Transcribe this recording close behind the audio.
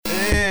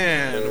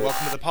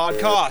welcome to the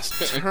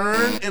podcast.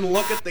 Turn and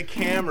look at the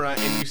camera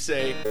and you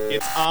say,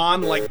 it's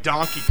on like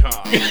Donkey Kong.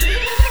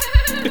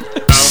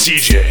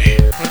 CJ.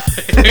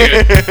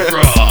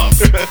 Rob.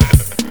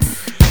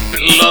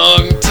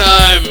 Long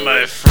time,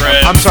 my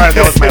friend. I'm sorry,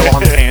 that was my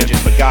long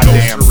tangent, but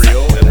goddamn. Ghost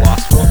Real and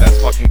Lost World,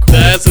 that's fucking cool.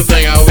 That's the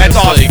thing I was That's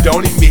awesome. like,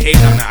 Don't even be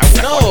hating on that.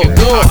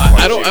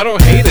 I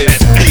don't hate it.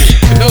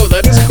 No,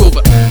 that is cool,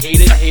 but I hate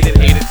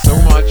it so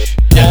much.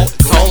 Yeah,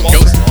 call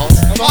Ghost Balls.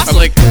 I'm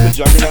like, The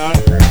Juggernaut,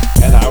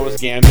 and I was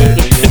Gambit, and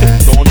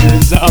just going through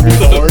the zombie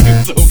lord.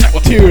 so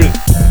funny. Dude,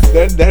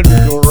 that'd be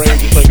great.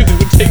 Just like, It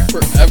would take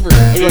forever.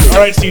 I'd be like,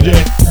 alright, CJ,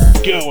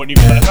 go, and you'd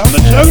be like, I'm the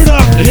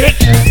Juggernaut,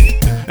 bitch!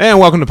 And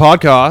welcome to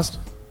podcast.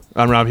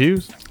 I'm Rob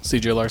Hughes.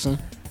 CJ Larson.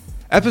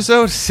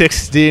 Episode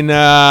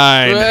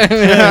 69.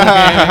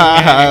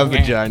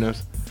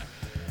 Vaginas.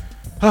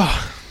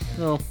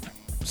 Oh,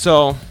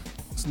 So,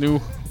 it's new.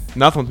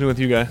 nothing's new with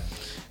you guys.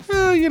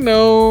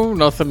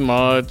 Nothing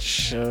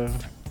much. Nothing.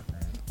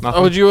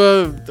 Oh, would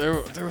you?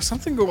 There was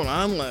something going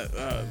on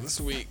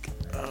this week.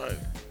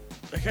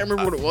 I can't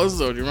remember what it was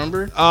though. Do you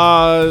remember?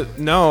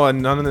 No,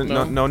 none of the,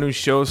 No? no new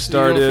shows You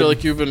started. don't feel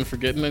like you've been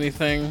forgetting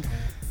anything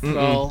at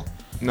all?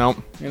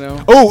 Nope. You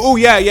know? Oh,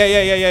 yeah.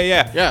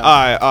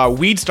 Yeah.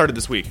 Weed started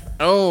this week.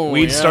 Oh,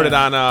 Weed yeah. started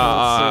on,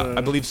 That's,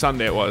 I believe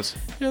Sunday it was.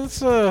 Yeah,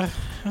 that's a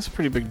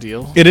pretty big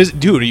deal. It is,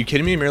 dude. Are you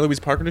kidding me? Mary Louise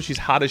Parker, she's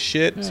hot as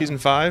shit. Yeah. Season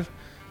 5.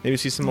 Maybe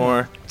see some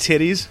more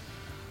titties.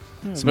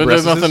 Some But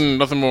there's breasts.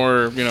 nothing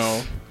more,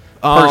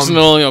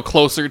 personal,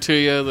 closer to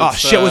you. Oh That's,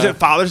 shit! Was it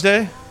Father's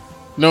Day?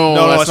 No,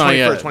 No, that's not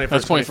yet. 21st.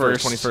 That's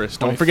 21st.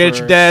 Don't forget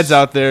your dads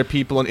out there,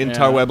 people in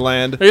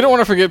interwebland. You don't want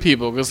to forget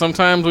people, because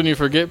sometimes when you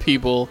forget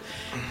people,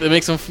 it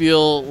makes them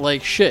feel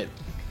like shit,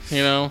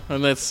 and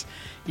that's,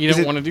 you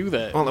don't want to do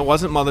that. Well, it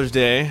wasn't Mother's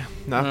Day,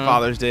 not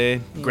Father's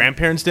Day,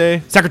 Grandparents'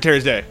 Day,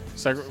 Secretary's Day.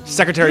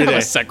 Secretary you don't Day.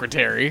 have a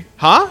secretary.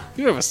 Huh?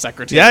 You don't have a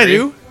secretary. Yeah, I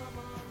do.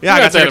 Yeah, I got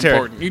You're not that secretary.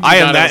 important. You do I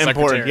am not that have a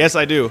important. secretary. Yes,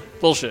 I do.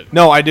 Bullshit.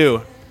 No, I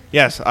do.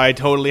 Yes, I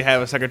totally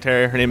have a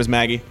secretary. Her name is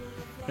Maggie.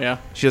 Yeah.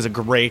 She does a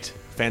great,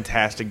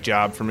 fantastic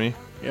job for me.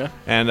 Yeah.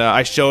 And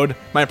I showed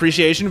my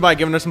appreciation by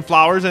giving her some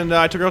flowers, and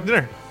I took her out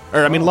to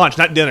dinner. Lunch,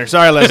 not dinner.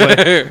 Sorry,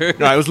 Leslie.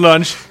 No, it was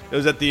lunch. It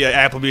was at the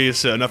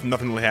Applebee's. Nothing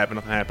really happened.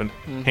 Nothing happened.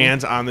 Mm-hmm.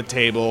 Hands on the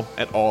table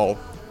at all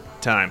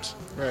times.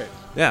 Right.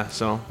 Yeah.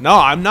 So no,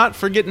 I'm not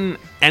forgetting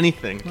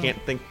anything. Can't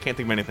think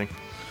of anything.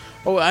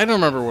 Oh, I don't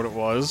remember what it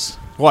was.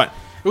 What?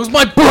 It was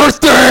my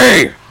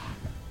birthday!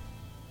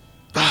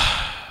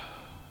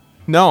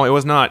 No, it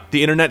was not.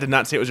 The internet did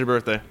not say it was your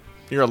birthday.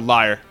 You're a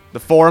liar. The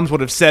forums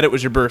would have said it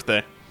was your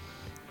birthday.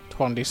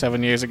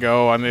 27 years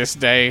ago on this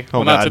day. Oh,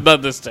 well, God.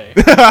 not this day.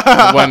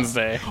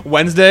 Wednesday.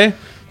 Wednesday,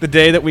 the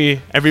day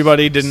that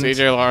everybody didn't.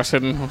 CJ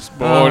Larson was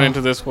born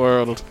into this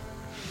world.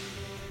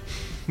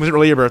 Was it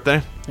really your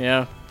birthday?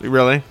 Yeah.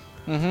 Really?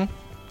 Mm-hmm.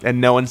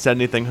 And no one said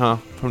anything, huh?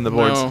 From the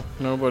boards. No,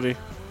 nobody.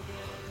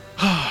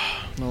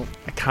 Nope.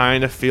 I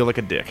kind of feel like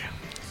a dick.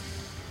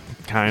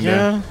 Kind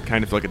Yeah. of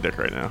feel like a dick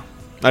right now.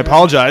 I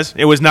apologize.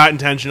 It was not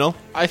intentional.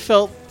 I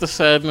felt the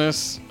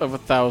sadness of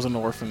 1,000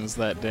 orphans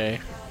that day.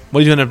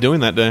 What did you end up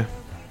doing that day?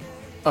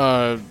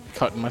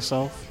 Cutting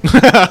myself.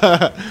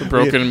 The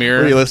broken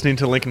mirror. Were you listening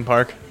to Linkin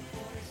Park?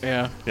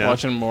 Yeah. Yeah.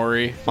 Watching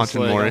Maury.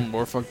 Watching It's like, Maury. I'm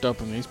more fucked up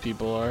than these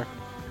people are.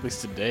 At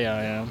least today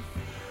I am.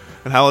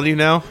 And how old are you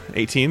now?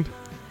 18?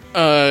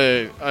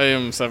 I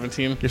am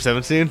 17. You're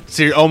 17?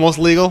 So you're almost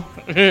legal?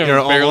 You're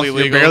barely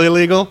legal. You're barely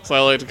legal? So I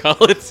like to call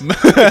it.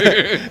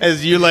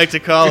 As you like to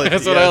call it.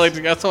 That's what I like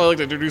to. That's how I like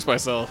to introduce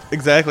myself.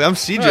 Exactly. I'm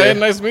CJ. Hey,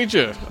 nice to meet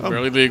you. I'm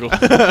barely legal.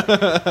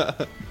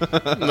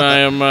 And I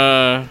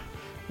am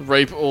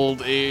ripe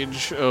old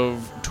age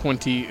of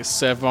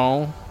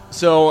 27.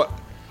 So,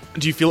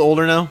 do you feel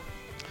older now?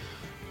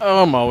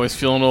 Oh, I'm always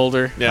feeling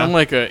older. Yeah. I'm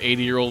like a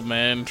 80-year-old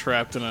man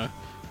trapped in a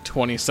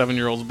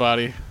 27-year-old's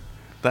body.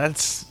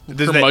 That's...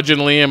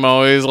 Curmudgeonly, I'm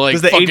always like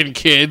does the fucking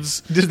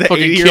kids. Does the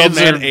fucking 80-year-old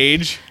man are-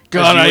 age?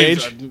 God,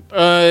 as you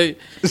age?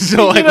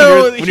 So, like,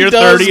 when you're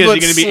 30, is he going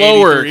to be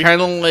slower, 83?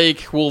 kind of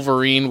like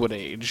Wolverine would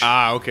age.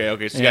 Ah, okay.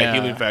 So you got Yeah. a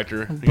healing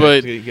factor. You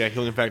got a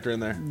healing factor in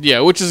there. Yeah,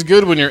 which is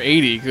good when you're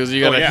 80 because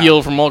you gotta yeah.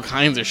 heal from all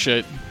kinds of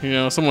shit.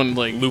 Someone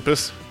like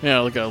Lupus,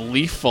 like a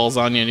leaf falls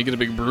on you and you get a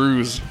big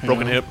bruise.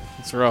 broken hip,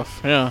 It's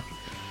rough. Yeah.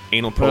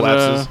 anal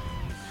prolapses.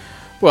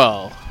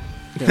 Well,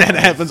 That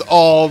happens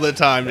all the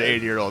time to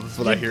 80-year-olds. That's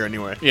what I hear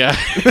anyway. yeah.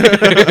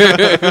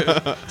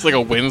 It's like a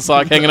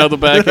windsock hanging out the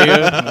back of you.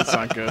 That's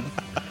not good.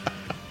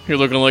 You're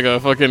looking like a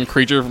fucking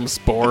creature from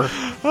Spore.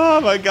 Oh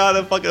my god,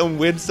 a fucking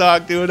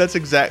windsock, dude. That's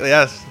exactly,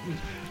 yes.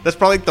 That's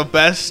probably the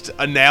best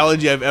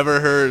analogy I've ever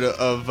heard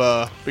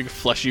of, Big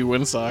fleshy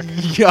windsock.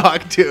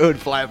 yuck, dude,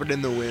 flapping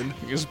in the wind.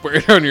 You just wear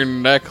it on your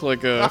neck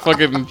like a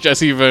fucking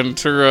Jesse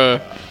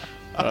Ventura.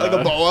 Like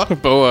a boa.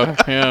 Boa,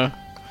 yeah.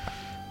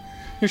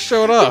 You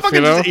show it off,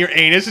 Fucking your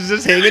anus is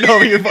just hanging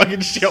over your fucking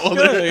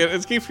shoulder. Yeah,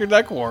 it keeps your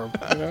neck warm.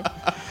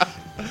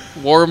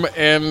 Warm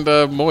and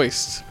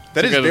moist.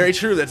 That It's is like very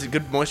true. That's a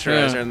good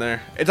moisturizer in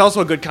there. It's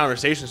also a good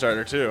conversation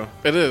starter, too.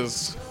 It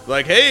is.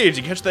 Like, hey, did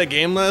you catch that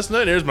game last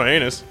night? Here's my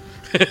anus.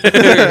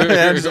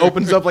 It just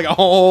opens up like a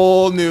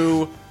whole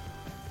new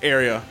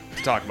area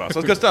to talk about. So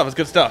it's good stuff. It's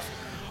good stuff.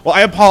 Well,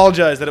 I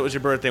apologize that it was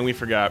your birthday and we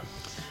forgot.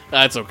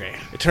 That's okay.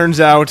 It turns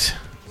out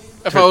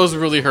If I was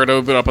really hurt, I would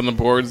have been up on the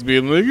boards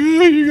being like,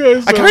 you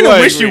guys I don't kind of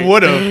like wish me. you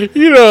would have.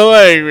 You don't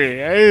like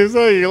me. I just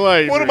thought you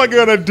like What me. am I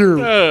gonna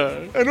do?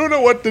 I I don't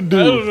know what to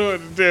don't do. know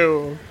what to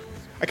do.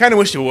 I kind of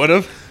wish you would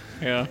have,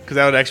 Yeah. because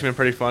that would actually been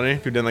pretty funny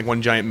if you did like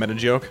one giant meta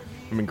joke.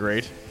 It'd been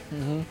great.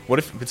 What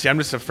if? But see, I'm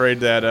just afraid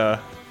that I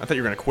thought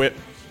you were gonna quit.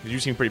 You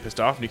seem pretty pissed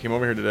off when you came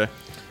over here today.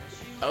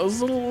 I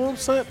was a little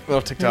upset. A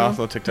little ticked off.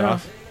 A little ticked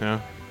off. Yeah.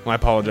 Well, I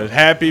apologize.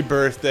 Happy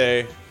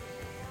birthday,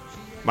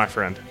 my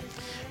friend.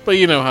 But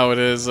you know how it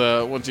is.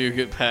 Once you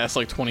get past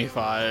like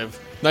 25,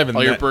 Not even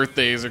all your that.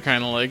 birthdays are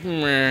kind of like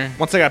meh,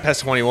 Once I got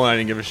past 21, I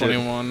didn't give a shit.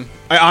 21.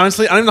 I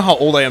honestly, I don't even know how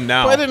old I am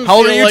now. But I didn't how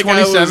old are feel you? like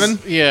I was- 27.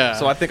 yeah.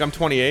 So I think I'm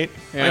 28.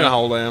 I Yeah. don't know how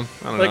old I am.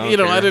 I don't Like, know. you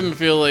know, Okay. I didn't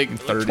feel like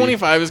 30.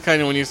 25 is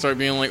kind of when you start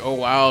being like, oh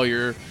wow,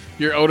 you're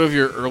out of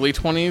your early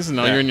 20s and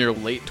now Yeah. you're in your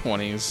late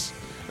 20s.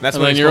 And that's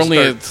And when then you're only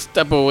to a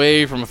step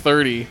away from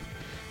 30. And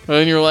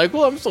then you're like,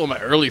 well, I'm still in my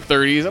early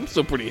 30s. I'm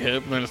still pretty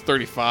hip. And then it's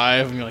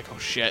 35, and you're like, oh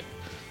shit,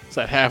 it's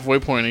that halfway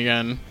point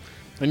again.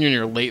 Then you're in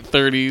your late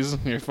 30s.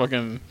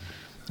 And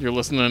you're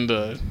listening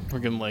to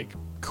fucking like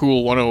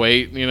Cool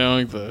 108, you know,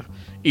 like the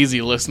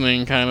easy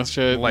listening kind of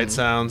shit. light And-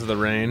 sounds of the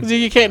rain.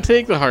 you can't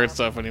take the hard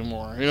stuff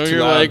anymore. You know, Too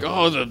you're loud. like,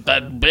 oh,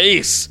 that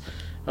bass.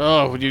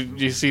 Oh, when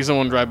you see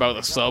someone drive by with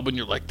a sub, and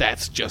you're like,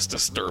 that's just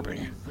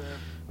disturbing.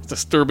 It's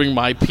disturbing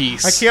my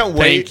peace. I can't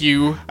wait. Thank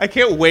you. I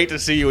can't wait to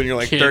see you when you're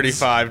like Kids.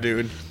 35,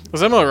 dude.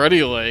 Because I'm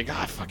already like,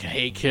 I fucking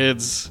hate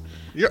kids.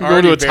 You're Go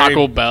already to a very-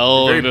 Taco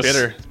Bell very and just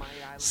bitter.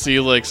 see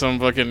like some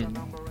fucking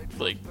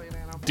like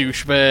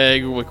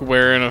douchebag like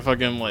wearing a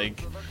fucking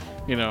like,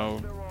 you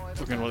know,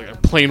 fucking like a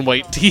plain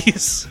white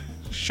tees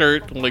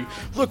shirt. I'm like,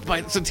 look,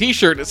 it's a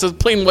t-shirt. It says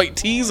plain white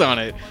tees on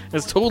it.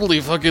 It's totally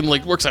fucking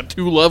like works at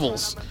 2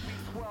 levels.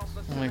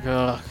 I'm like,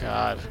 oh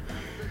god.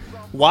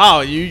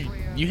 Wow, you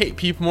hate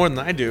people more than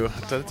I do.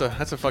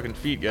 That's a fucking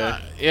feat,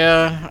 guy.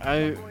 Yeah,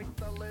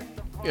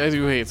 I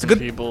do hate some good-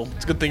 people.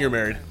 It's a good thing you're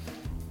married.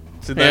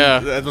 So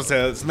then, Yeah.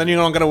 so then you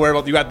don't gotta worry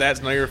about you got that.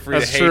 So now you're free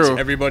That's to hate true.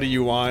 everybody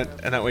you want,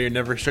 and that way you're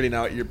never shutting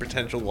out your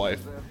potential wife.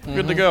 Good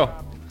Mm-hmm. to go.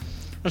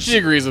 And she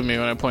agrees with me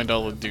when I point out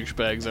all the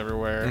douchebags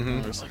everywhere.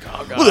 I'm just like,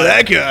 oh god. Look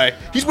at that guy.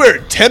 He's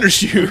wearing tennis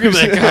shoes. Look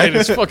at that guy in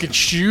his fucking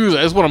shoes.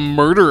 I just want to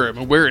murder him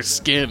and wear his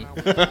skin.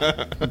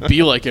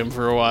 Be like him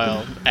for a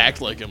while.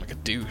 Act like him, like a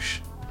douche.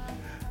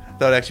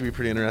 That would actually be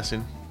pretty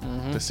interesting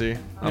to see. I'd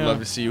Yeah. love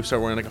to see you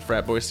start wearing like a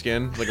frat boy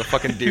skin, like a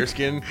fucking deer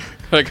skin,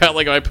 I got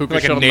like my puka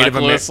Like a shell Native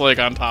necklace like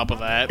on top of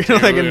that.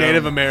 like a too,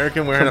 Native yeah.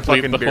 American wearing a Complete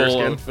fucking the bear whole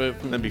skin.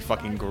 outfit. That'd be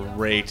fucking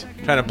great.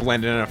 Trying to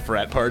blend in at a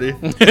frat party.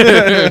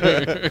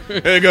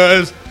 Hey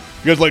guys,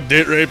 you guys like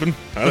date raping?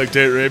 I like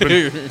date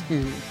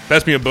raping.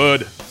 Pass me a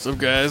bud. So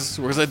guys,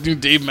 where's that new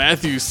Dave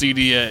Matthews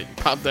CD at?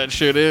 Pop that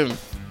shit in.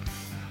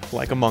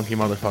 Like a monkey,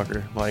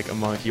 motherfucker. Like a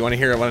monkey. You want to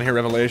hear?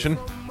 Revelation?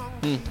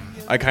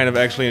 I kind of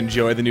actually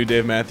enjoy the new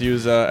Dave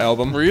Matthews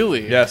album.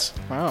 Really? Yes.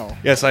 Wow.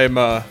 Yes, I am.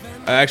 I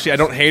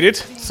don't hate it.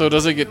 So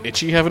does it get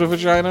itchy having a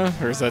vagina,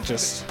 or is that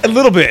just A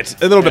little bit.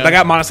 A little bit. Yeah. I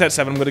got Monostat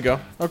 7. I'm good to go.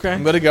 okay?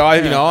 I'm good to go.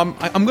 You know,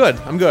 I'm good.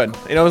 I'm good.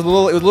 You know, it was a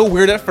little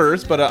weird at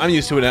first, but I'm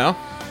used to it now.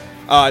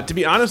 To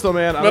be honest, though,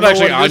 man, I But don't know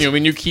actually, what it on is. you, I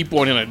mean, you keep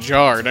one in a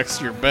jar next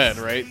to your bed,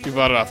 right? You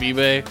bought it off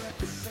eBay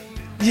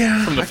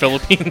Yeah, from the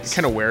Philippines.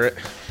 kind of wear it.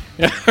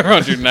 Yeah,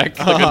 around your neck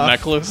like a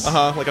necklace.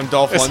 Like I'm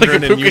Dolph It's like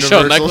Lundgren a in puka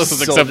shell Universal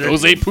necklaces, except Soldier.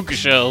 those ain't puka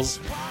shells.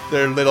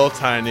 They're little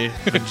tiny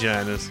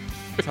vaginas.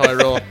 That's how I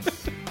roll.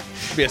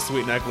 It'd be a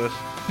sweet necklace.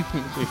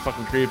 It'd be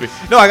fucking creepy.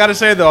 No, I gotta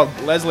say though,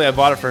 Leslie, I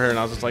bought it for her, and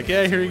I was just like,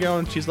 "Yeah, here you go,"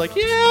 and she's like,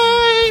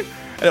 "Yay!"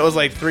 And it was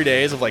like 3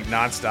 days of like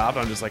nonstop.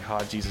 I'm just like, "Oh,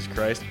 Jesus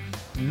Christ,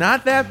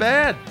 not that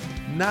bad,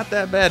 not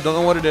that bad." Don't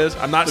know what it is.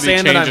 I'm not Did he saying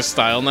change that I'm. his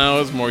style now?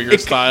 Is more your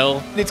It-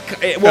 style? It's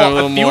a well,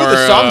 little a few of the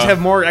more, songs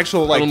have more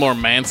actual A like little more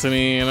Manson-y,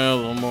 you know, a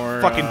little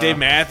more fucking Dave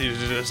Matthews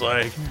is just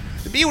like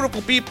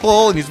beautiful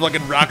people, and he's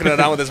fucking rocking it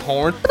out with his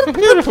horn.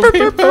 Beautiful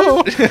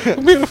people,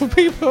 beautiful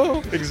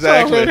people.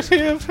 Exactly. So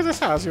here for this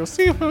house, you'll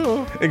see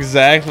who.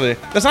 Exactly.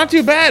 That's not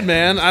too bad,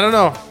 man. I don't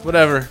know.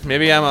 Whatever.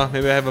 Maybe I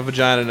have a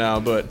vagina now,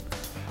 but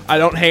I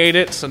don't hate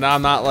it. So now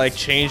I'm not like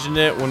changing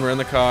it when we're in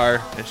the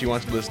car and she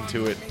wants to listen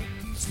to it.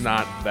 It's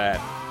not that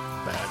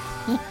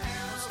bad.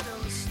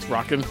 It's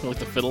rocking like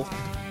the fiddle.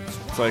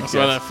 It's like So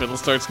when that fiddle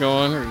starts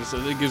going, or just,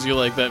 it gives you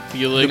like that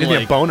feeling. it gives me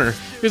like, a boner.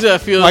 gives you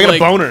that feeling. I got a like,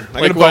 boner. I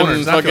got like a boner. when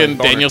It's not feeling fucking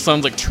boner.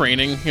 Daniel-san's like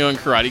training, you know, in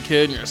Karate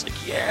Kid, and you're just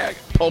like, yeah,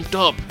 pumped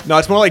up. No,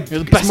 it's more like You're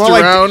the it's best more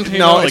like around. You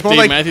know, it's like more Dave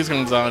like Matthews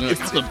comes on. You're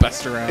like, I'm the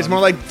best around. it's more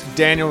like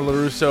Daniel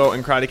LaRusso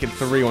in Karate Kid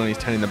 3 when he's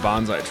tending the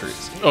bonsai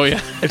trees. oh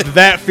yeah, It's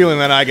that feeling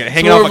that I get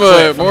hanging more off of a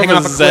cliff. more hanging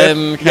of off a a zen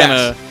cliff. kind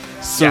Yes. of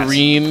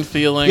serene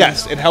feeling.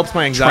 Yes, it helps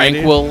my anxiety.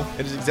 Tranquil.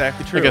 It is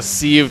exactly true. Like a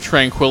sea of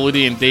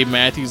tranquility, and Dave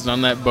Matthews is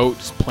on that boat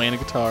just playing a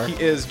guitar,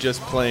 He is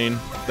just playing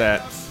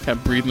that. kind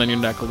of breathing on your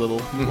neck a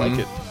little. You like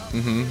it.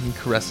 He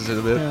caresses it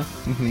a bit. Yeah.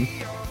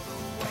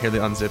 I hear the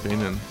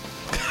unzipping, and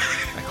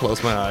I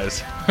close my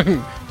eyes.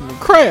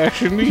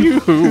 Crash into you,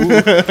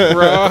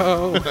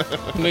 bro.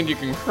 And then you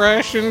can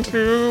crash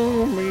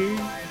into me.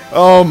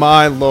 Oh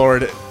my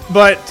lord.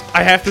 But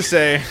I have to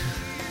say,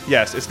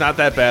 yes, it's not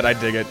that bad. I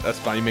dig it. That's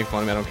fine. You make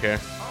fun of me. I don't care.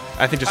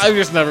 I think just I've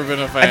just never been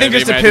a fan. I think of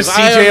just Dave to piss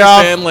Matthews. CJ I off-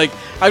 understand, like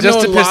I've just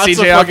to known piss lots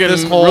CJ of off,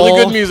 this fucking really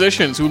whole- good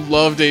musicians who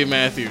love Dave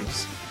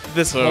Matthews.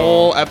 this So-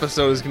 whole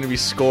episode is going to be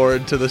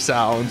scored to the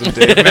sounds of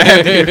Dave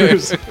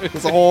Matthews.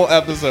 This whole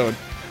episode.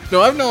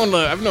 No, I've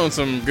known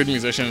some good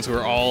musicians who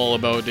are all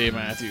about Dave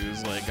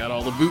Matthews. Like got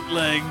all the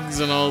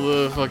bootlegs and all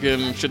the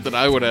fucking shit that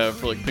I would have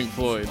for like Pink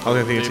Floyd. I was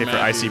gonna think Dave you'd say for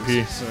Matthews,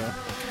 ICP. So.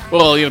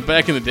 Well, you know,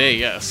 back in the day,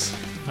 yes.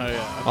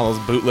 All those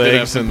They'd have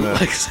bootlegs some and the...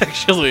 bootlegs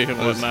actually and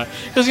whatnot.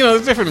 Because you know,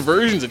 there's different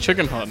versions of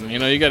Chicken Hunting. You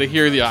know, you got to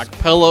hear the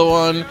acapella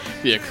one,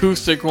 the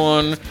acoustic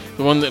one,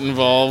 the one that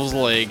involves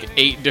like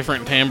 8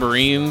 different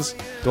tambourines.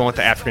 The one with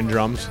the African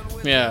drums.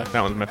 Yeah,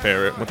 That one's my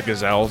favorite, with the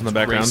gazelles in the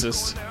background.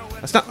 racist.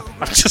 That's not...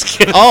 I'm just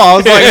kidding. Oh, I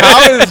was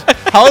like,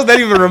 how is that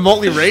even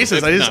remotely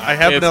racist? It's not. I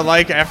happen It's to not.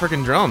 like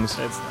African drums.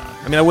 It's not.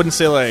 I mean, I wouldn't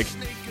say like,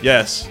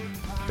 yes,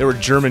 they were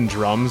German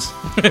drums.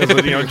 'Cause,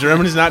 you know,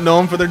 Germany's not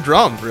known for their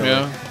drums, really.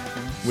 Yeah,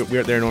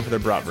 They're known for their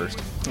bratwurst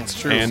that's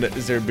true. and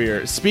their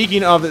beer.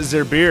 Speaking of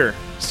their beer,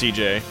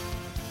 CJ.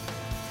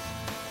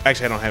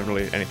 Actually, I don't have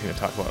really anything to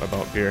talk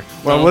about beer.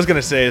 What I No. was going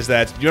to say is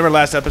that, do you remember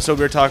last episode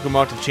we were talking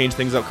about to change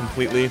things up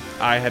completely?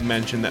 I had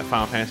mentioned that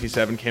Final Fantasy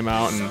VII came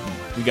out, and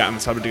we got on the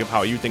subject of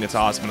how you think it's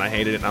awesome, and I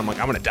hated it, and I'm like,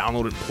 I'm going to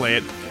download it and play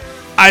it.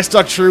 I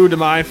stuck true to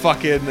my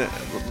fucking,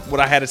 what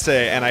I had to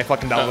say, and I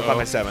fucking downloaded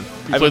Final Fantasy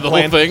VII. You played the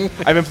whole thing?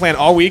 I've been playing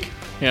all week.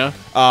 Yeah.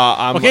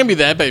 I'm, Well, it can't be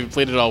that bad. You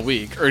played it all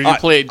week, or did you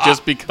play it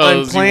just I'm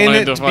because you playing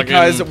wanted it to fucking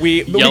because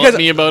yell because- at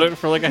me about it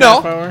for like a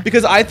half No, hour?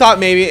 because I thought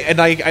maybe,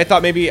 and I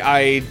thought maybe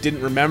I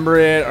didn't remember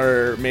it,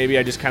 or maybe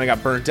I just kind of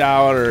got burnt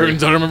out, or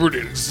Turns out I remembered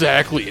it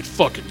exactly. It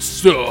fucking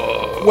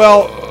sucks.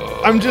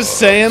 well, I'm just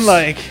saying,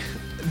 like,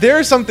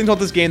 there's something about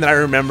this game that I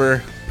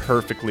remember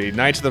perfectly.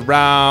 Knights of the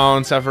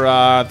Round,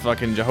 Sephiroth,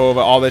 fucking Jehovah,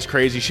 all this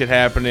crazy shit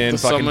happening, the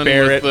fucking summon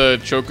Barrett.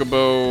 with the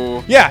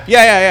chocobo.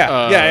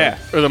 Yeah.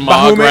 Or the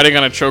Mog Bahamut. riding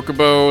on a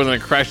chocobo and then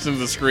it crashes into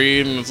the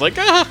screen and it's like,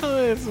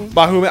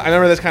 Bahamut, I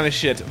remember this kind of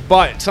shit.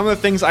 But some of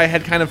the things I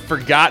had kind of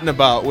forgotten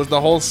about was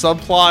the whole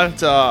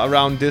subplot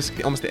around disc,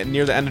 almost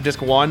near the end of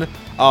disc 1,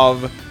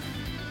 of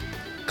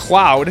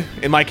Cloud,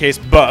 in my case,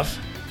 Buff,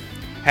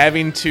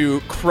 having to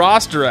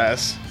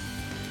cross-dress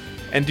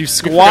and do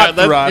squat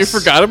thrusts. You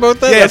forgot about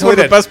that? Yeah, That's one of totally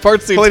the did. best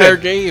parts of the Totally entire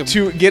did. game.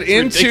 To get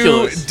It's into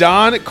ridiculous.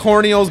 Don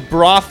Corneo's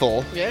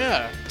brothel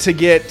Yeah. to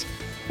get,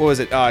 what was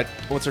it?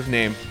 What's her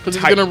name? Because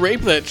he's Ty- going to rape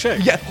that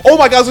chick. Yeah. Oh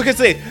my God! I was gonna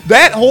say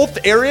that whole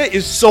area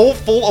is so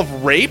full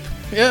of rape.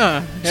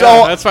 Yeah.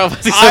 So that's Final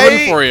Fantasy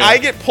VII for you. I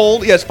get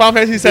pulled. Yes, Final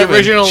Fantasy the VII.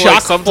 original like,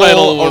 chock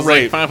subtitle full was of like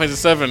rape. Final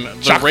Fantasy VII,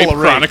 The Chock Rape full of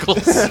rape.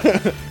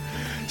 Chronicles.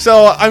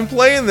 So I'm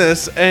playing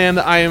this, and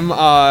I'm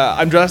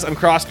dressed. I'm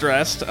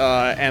cross-dressed,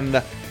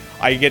 and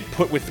I get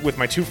put with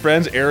my 2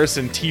 friends, Eris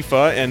and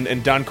Tifa,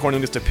 and Don Corneo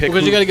gets to pick. Because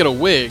who- you got to get a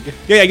wig.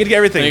 yeah, I get to get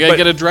everything. And you gotta but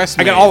get a dress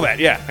I got made. all that.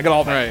 Yeah, I got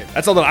all that. Right.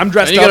 That's all that I'm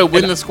dressed And you got to up.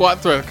 win and- the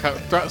squat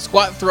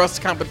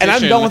thrust competition. And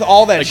I'm done with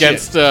all that shit.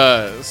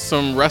 against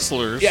some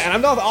wrestlers. Yeah, and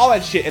I'm done with all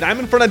that shit. And I'm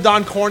in front of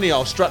Don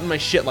Corneo strutting my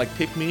shit like,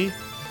 pick me,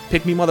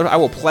 mother. I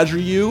will pleasure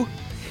you.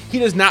 He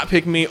does not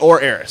pick me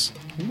or Eris.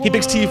 He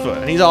picks Tifa,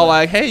 and he's all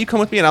like, hey, you come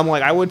with me. And I'm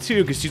like, I would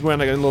too, because she's wearing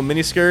like a little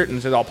mini skirt and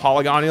it's all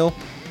polygonal.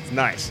 It's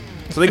nice.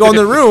 So they go in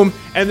the room,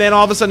 and then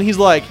all of a sudden he's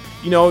like,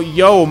 you know,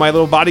 yo, my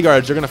little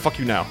bodyguards, they're going to fuck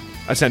you now.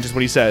 That's just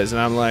what he says.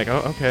 And I'm like,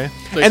 oh, okay.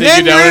 They and take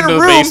you down you're into in a the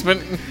room.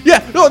 basement.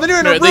 Yeah, no, then you're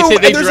in a No, room. they say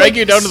they and there's drag like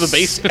you down to the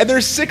basement. And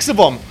there's 6 of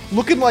them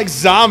looking like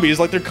zombies,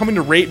 like they're coming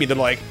to rape me. They're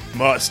like,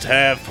 must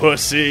have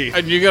pussy.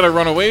 And you got to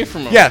run away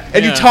from them. Yeah,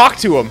 and you talk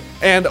to them.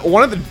 And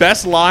one of the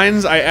best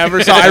lines I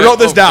ever saw, I wrote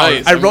this Oh, down.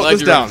 nice. I I'm wrote glad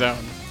this you wrote down.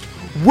 it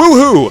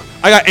Woohoo!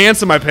 I got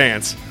ants in my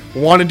pants.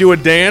 Want to do a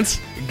dance?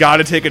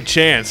 Gotta take a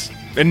chance.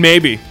 And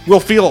maybe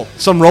we'll feel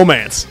some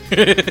romance.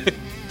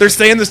 They're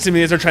saying this to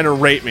me as they're trying to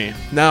rape me.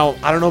 Now,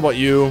 I don't know about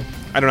you.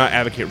 I do not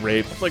advocate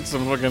rape. It's like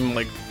some fucking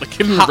like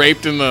getting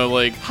raped in the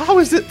like How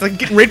is it like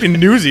getting raped in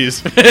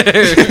Newsies?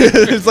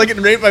 It's like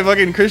getting raped by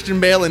fucking Christian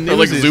Bale in or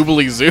like Newsies.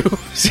 Zoobly Zoo.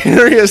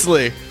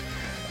 Seriously.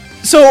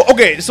 So,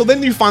 okay, so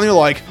then you finally are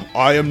like,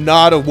 I am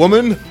not a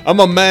woman, I'm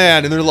a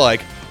man. And they're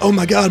like, oh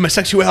my God, my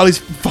sexuality's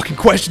fucking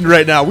questioned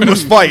right now. We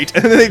must fight.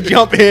 And then they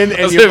jump in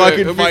and you fucking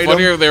It'd be fight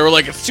funnier them. if they were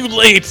like, it's too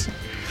late.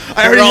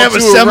 I already We're all have a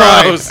too semi.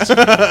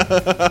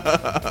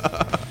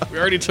 aroused. We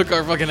already took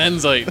our fucking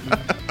Enzite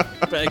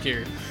back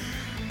here.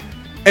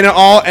 And it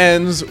all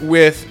ends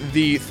with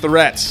the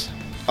threats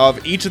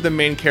of each of the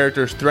main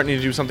characters threatening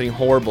to do something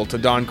horrible to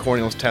Don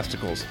Corneo's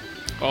testicles.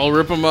 I'll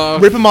rip them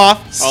off. Rip him off,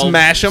 I'll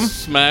smash him.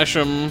 Smash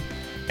them.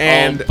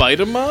 And- I'll bite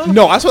them off?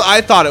 No, that's what I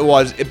thought it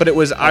was, but it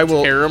was I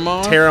will tear 'em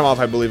off? Tear him off,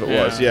 I believe it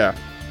was. Yeah. Yeah.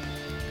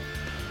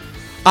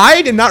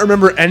 I did not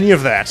remember any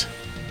of that.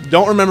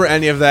 Don't remember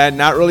any of that.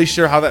 Not really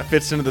sure how that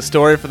fits into the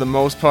story for the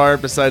most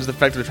part, besides the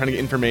fact that they're trying to get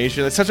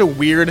information. It's such a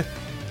weird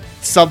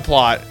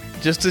subplot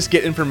just to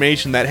get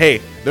information that, hey,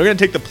 they're going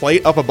to take the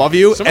plate up above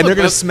you, and they're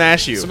going to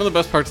smash you. Some of the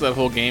best parts of that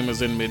whole game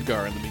is in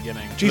Midgar in the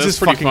beginning. Jesus That's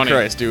pretty fucking funny.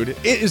 Christ, dude.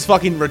 It is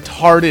fucking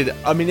retarded.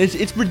 I mean,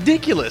 it's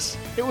ridiculous.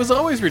 It was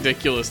always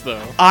ridiculous,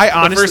 though. I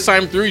honestly... The first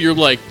time through, you're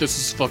like, this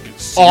is fucking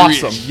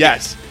serious. Awesome,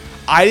 yes.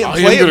 I didn't I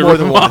am play it gonna more rip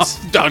than him once.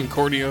 off, Don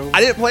Corneo. I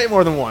didn't play it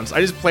more than once.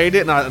 I just played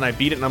it, and I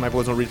beat it, and I'm like,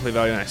 well, there's no replay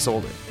value, and I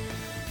sold it.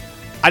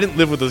 I didn't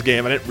live with this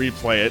game. I didn't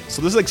replay it.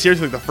 So this is like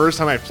seriously like the first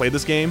time I played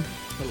this game.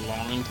 A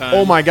long time.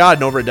 Oh my god,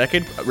 in over a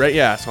decade, right?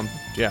 Yeah, so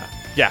yeah,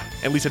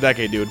 at least a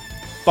decade, dude.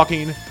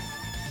 Fucking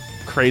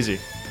crazy.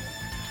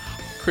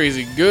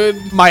 Crazy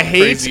good. My hate.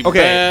 Crazy Okay,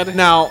 bad.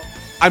 now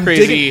I'm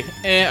Crazy. digging.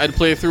 I'd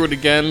play through it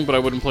again, but I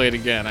wouldn't play it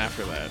again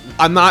after that.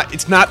 I'm not.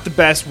 It's not the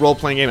best role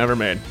playing game ever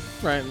made.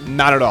 Right.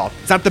 Not at all.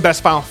 It's not the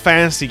best Final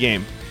Fantasy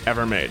game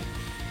ever made.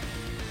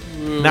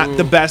 Not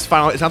the best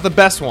Final. It's not the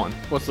best one.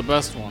 What's the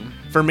best one?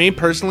 For me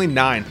personally,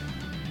 9.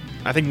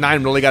 I think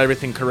 9 really got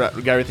everything correct.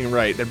 Got everything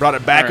right. They brought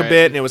it back a Alright.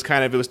 bit, and it was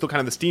still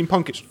kind of the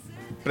steampunkish,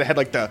 but it had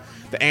like the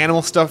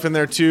animal stuff in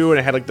there too, and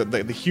it had like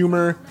the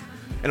humor,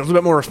 and it was a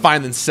little bit more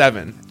refined than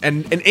 7.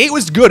 And 8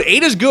 was good.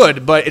 8 is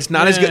good, but it's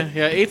not as good.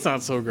 Yeah, 8's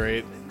not so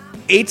great.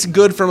 8's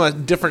good from a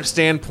different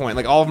standpoint.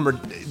 Like all of them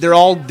they're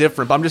all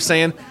different. But I'm just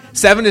saying,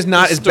 7 is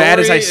not The as bad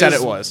as I story said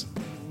is it was.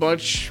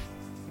 Much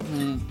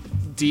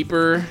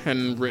deeper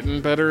and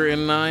written better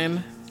in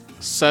 9.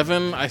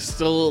 7, I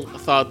still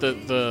thought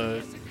that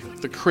the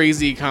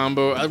crazy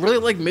combo. I really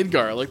like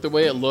Midgar. I like the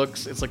way it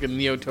looks. It's like a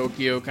Neo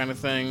Tokyo kind of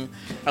thing.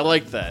 I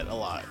like that a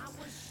lot.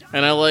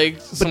 And I like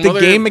some But the other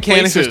game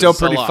mechanics are places still a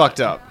pretty lot. fucked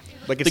up.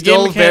 Like it's The game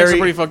still mechanics very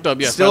are pretty fucked up.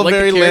 Yes, still I like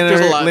very the characters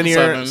a lot in linear.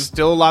 7.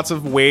 Still lots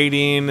of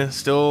waiting.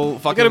 Still I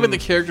fucking. gotta admit the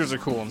characters are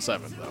cool in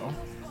 7 though.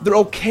 They're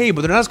okay,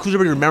 but they're not as cool as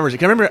everybody remembers.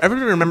 Like,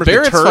 everybody remembers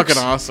Barrett's the Turks.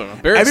 fucking awesome.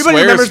 Barrett Everybody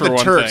swears remembers for the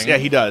one Turks. thing, Yeah,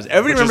 he does.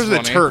 Everybody which is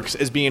remembers the funny. Turks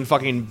as being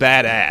fucking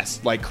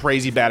badass, like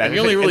crazy badass. And you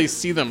only really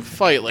see them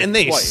fight like and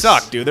they twice.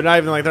 suck, dude. They're not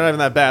even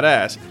that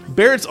badass.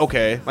 Barrett's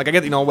okay. Like I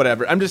get,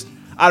 whatever.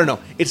 I don't know.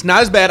 It's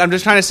not as bad. I'm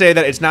just trying to say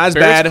that it's not as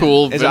Barrett's bad.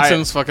 cool. as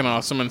Vincent's fucking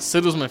awesome, and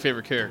Sid was my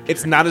favorite character.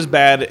 It's not as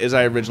bad as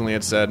I originally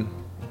had said. It's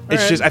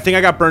Alright. just I think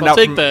I got burned I'll out.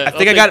 take From, that. I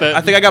think I'll I got. take that.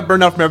 I think I got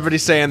burned out from everybody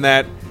saying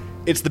that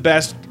it's the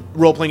best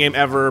role playing game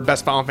ever,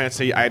 best Final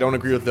Fantasy. I don't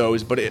agree with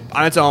those, but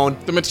on its own,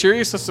 The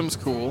materia system's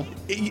cool.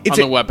 it's on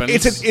the weapons.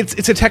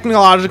 It's a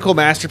technological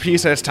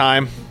masterpiece at its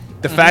time.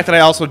 The fact that I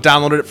also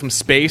downloaded it from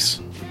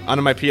space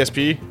onto my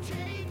PSP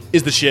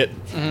is the shit.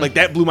 Like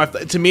that blew my.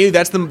 To me,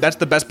 that's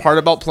the best part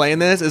about playing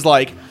this is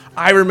like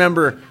I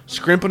remember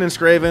scrimping and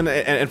scraving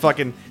and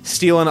fucking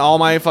stealing all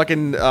my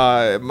fucking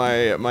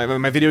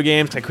my video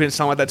games 'cause I couldn't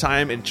sell them at that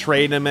time and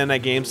trading them in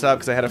at GameStop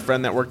because I had a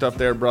friend that worked up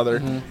there,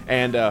 brother,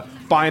 and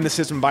buying the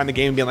system, buying the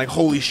game, and being like,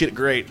 holy shit,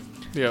 great.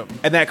 Yep.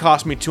 And that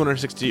cost me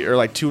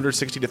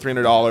 $260 to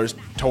 $300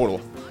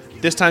 total.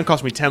 This time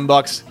cost me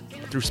 $10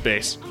 through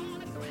space.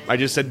 I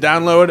just said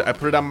download. I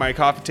put it on my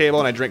coffee table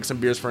and I drank some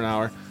beers for an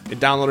hour. It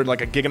downloaded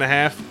like a gig and a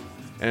half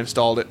and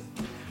installed it.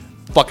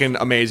 Fucking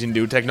amazing,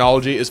 dude.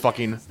 Technology is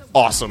fucking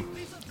awesome.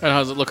 And how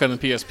does it look on the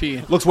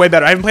PSP? Looks way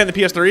better. I haven't played the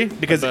PS3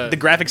 because I bet. the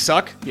graphics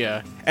suck.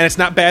 Yeah. And it's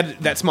not bad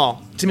that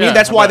small. To me, Yeah,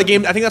 that's I why bet.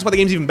 I think that's why the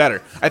game's even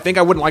better. I think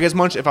I wouldn't like it as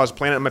much if I was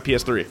playing it on my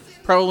PS3.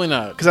 Probably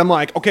not. Because I'm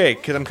like, okay,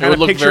 because I'm It kind would of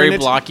look picturing very it.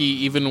 blocky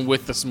even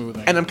with the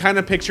smoothing. And I'm kind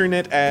of picturing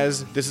it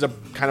as this is a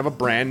kind of a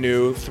brand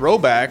new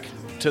throwback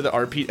to the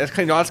RP. That's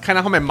kind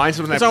of how my mindset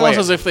was when it's I play almost it.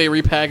 as if they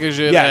repackage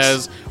it Yes.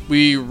 as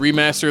we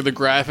remaster the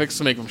graphics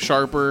to make them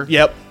sharper.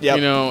 Yep. You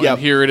know, yep. and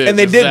here it is. And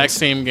they the didn't. exact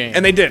same game.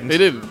 And they didn't. They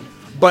didn't.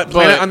 But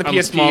playing it on the a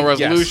PSP, small yes.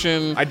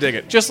 resolution. I dig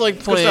it. Just like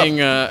stuff. playing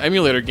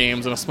emulator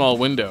games in a small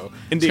window.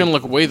 Indeed. It's going to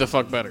look way the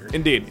fuck better.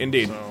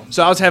 Indeed.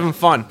 So I was having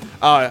fun.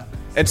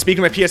 And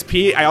speaking of my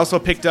PSP, I also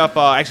picked up,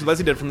 actually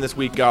Leslie did from this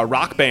week,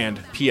 Rock Band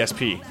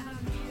PSP.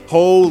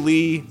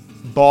 Holy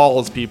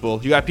balls, people.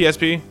 You got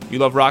PSP? You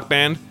love Rock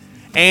Band?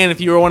 And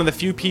if you were one of the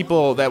few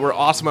people that were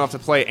awesome enough to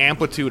play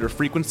Amplitude or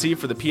Frequency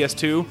for the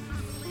PS2,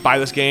 buy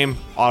this game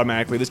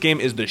automatically. This game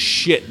is the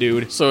shit,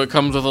 dude. So it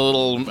comes with a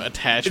little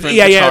attachment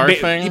Yeah. guitar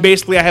thing.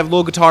 Basically, I have a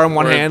little guitar in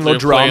one where hand, they're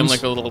little playing drums.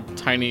 like a little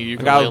tiny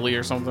got ukulele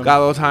or something. Got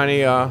a little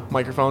tiny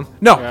microphone.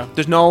 No, Yeah.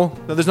 there's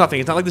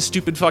nothing. It's not like the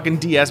stupid fucking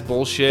DS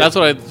bullshit. That's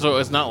what so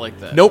it's not like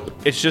that. Nope.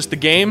 It's just the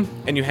game,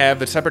 and you have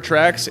the separate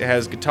tracks. It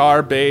has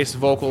guitar, bass,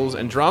 vocals,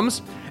 and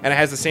drums, and it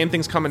has the same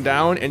things coming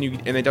down, and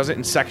it does it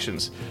in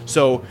sections.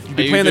 So you'd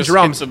be You playing the just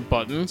drums. hit the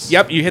buttons.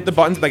 Yep, you hit the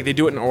buttons like they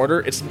do it in order.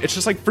 It's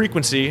just like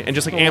Frequency and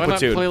just like Well,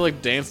 Amplitude. Why not play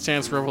like Dance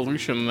Dance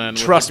Revolution then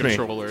Trust with me. the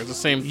controller? It's the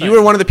same thing. You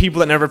were one of the people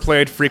that never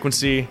played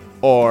Frequency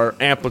or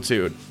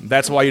Amplitude.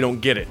 That's why you don't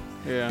get it.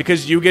 Yeah.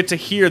 Because you get to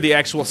hear the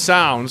actual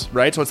sounds,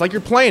 right? So it's like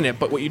you're playing it,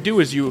 but what you do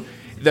is so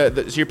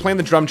you're playing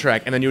the drum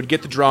track, and then you would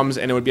get the drums,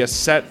 and it would be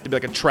it'd be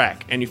like a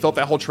track, and you felt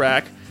that whole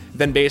track.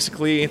 Then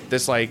basically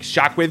this like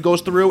shockwave goes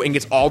through and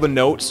gets all the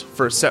notes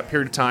for a set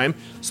period of time,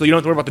 so you don't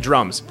have to worry about the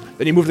drums.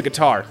 Then you move the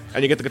guitar,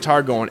 and you get the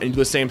guitar going, and you do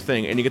the same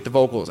thing, and you get the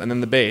vocals, and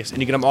then the bass, and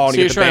you get them all, and So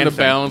you you're get the trying band to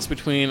thing. balance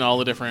between all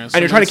the different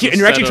And you're trying to instruments and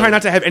you're actually instead trying not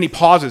of- to have any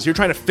pauses. You're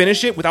trying to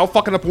finish it without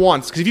fucking up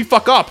once. Because if you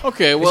fuck up,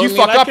 Okay, well, if you I mean,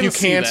 fuck I up, can you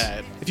see can't.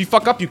 that. If you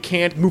fuck up, you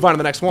can't move on to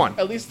the next one.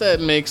 At least that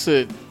makes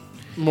it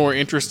more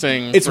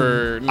interesting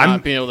for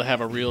not being able to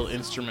have a real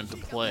instrument to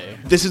play.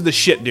 This is the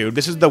shit, dude.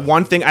 This is the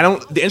one thing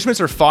the instruments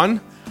are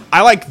fun.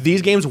 I like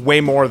these games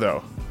way more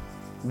though.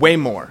 Way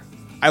more.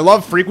 I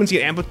love frequency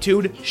and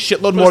amplitude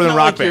shitload more than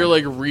Rock Band. You're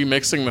like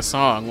remixing the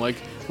song. Like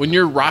when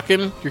you're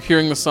rocking, you're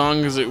hearing the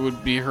song as it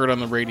would be heard on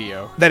the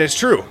radio. That is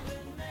true.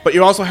 But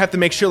you also have to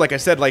make sure, like I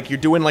said, like you're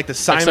doing like the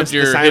silent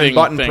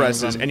button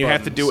presses, and you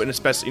have to do it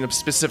in a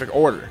specific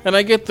order. And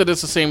I get that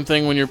it's the same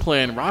thing when you're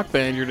playing Rock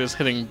Band. You're just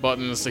hitting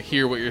buttons to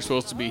hear what you're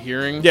supposed to be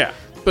hearing. Yeah.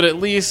 But at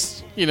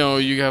least, you know,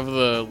 you have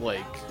the,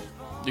 like,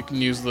 you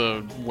can use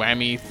the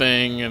whammy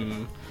thing,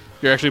 and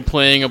you're actually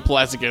playing a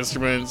plastic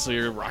instrument, so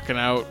you're rocking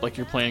out like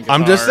you're playing guitar.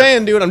 I'm just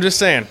saying, dude. I'm just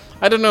saying.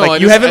 I don't know.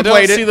 Like, I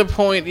don't see the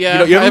point.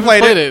 Yeah, you haven't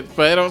played it,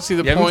 but I don't see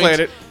the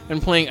point in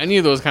playing any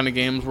of those kind of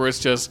games where it's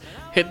just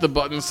hit the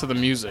buttons to the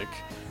music.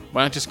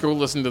 Why not just go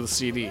listen to the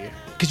CD?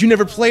 Because you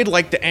never played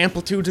like the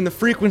amplitudes and the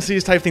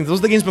frequencies type things. Those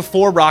are the games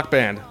before Rock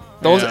Band.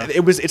 Those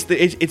it's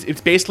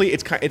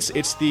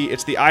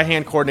the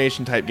eye-hand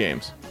coordination type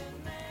games.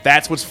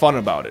 That's what's fun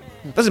about it.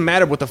 Doesn't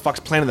matter what the fuck's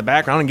playing in the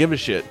background. I don't give a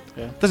shit.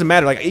 Yeah. Doesn't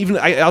matter. Like even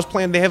I was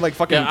playing. They had like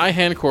fucking. Yeah,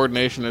 eye-hand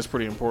coordination is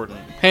pretty important.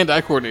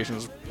 Hand-eye coordination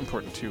is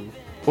important too.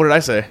 What did I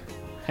say?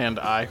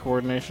 Hand-eye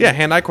coordination. Yeah,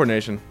 hand-eye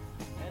coordination.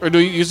 Or do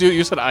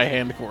you said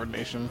eye-hand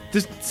coordination?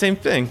 This same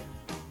thing.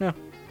 Yeah.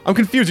 I'm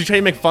confused. You trying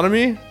to make fun of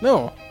me?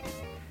 No.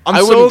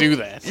 I wouldn't do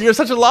that. You're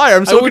such a liar.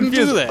 I'm so I wouldn't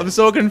confused. do that. I'm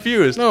so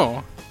confused.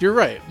 No, you're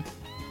right.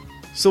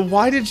 So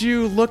why did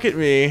you look at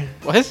me?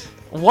 What?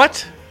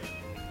 What?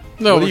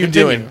 No. What are you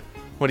doing?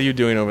 What are you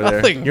doing over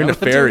there? Nothing. You're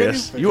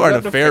nefarious. You are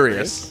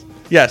nefarious.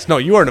 Yes. No,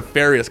 you are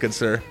nefarious, good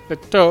sir.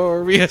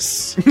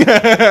 Notorious.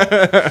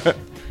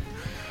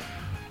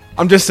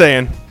 I'm just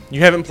saying.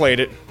 You haven't played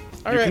it.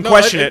 All you right, can no,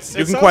 question it it. You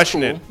can sounds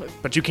question cool. it,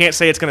 but you can't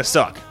say it's gonna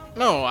suck.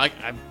 No,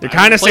 You're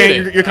kind of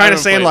saying. You're kind of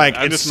saying like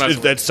it's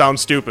that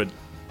sounds stupid.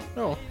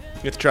 No,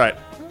 You have to try it.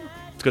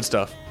 It's good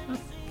stuff.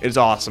 It's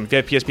awesome. If you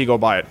have PSP, go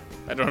buy it.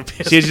 I don't have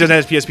PSP. See, he doesn't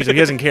have PSP, so he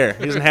doesn't care.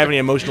 He doesn't have any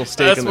emotional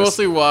stake That's in this.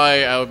 mostly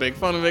why I would make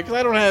fun of it, because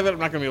I don't have it. I'm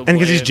not gonna be able to And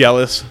play because he's it.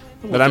 jealous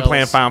that I'm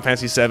playing jealous. Final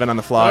Fantasy VII on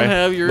the fly. I don't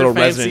have your Little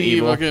Resident fancy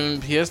Evil.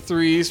 fucking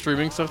PS3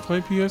 streaming stuff to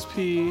my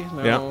PSP.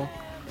 No. Yeah.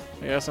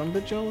 Yes, I'm a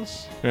bit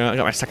jealous. Yeah, I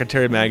got my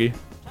secretary Maggie,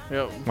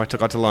 Yep. who I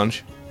took out to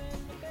lunch.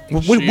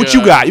 What She,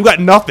 you got? You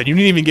got nothing. You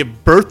didn't even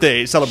get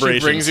birthday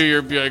celebrations. She brings you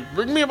your, be like,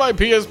 bring me my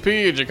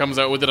PSP, and she comes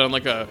out with it on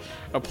like a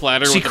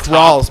platter. She with the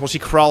crawls. Top. Well, she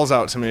crawls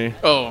out to me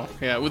Oh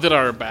yeah, with it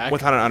on her back.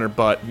 with it on her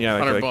butt. Yeah,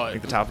 On her like, butt.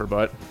 like the top of her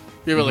butt.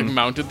 You have it like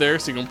mounted there,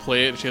 so you can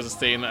play it. And she has to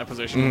stay in that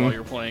position while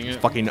you're playing it.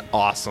 Fucking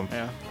awesome.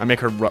 Yeah. I make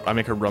her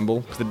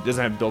rumble because it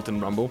doesn't have built-in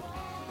rumble.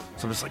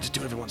 So I'm just like, just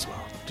do it every once in a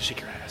while. Just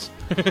shake your ass.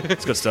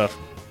 It's good stuff.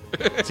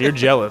 So you're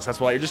jealous. That's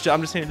why I'm just saying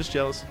you're just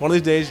jealous. One of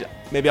these days,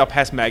 maybe I'll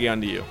pass Maggie on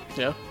to you,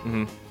 Yeah.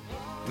 and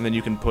then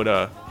you can put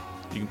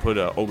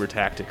Ogre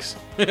Tactics.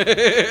 You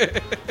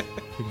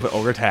can put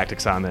Ogre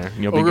Tactics on there,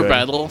 and you'll be Ogre good.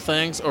 Battle,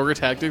 thanks. Ogre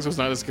Tactics was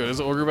not as good as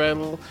Ogre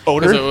Battle.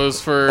 Ogre? 'Cause it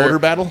was for Ogre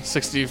Battle?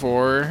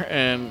 64,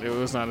 and it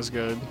was not as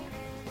good.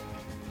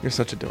 You're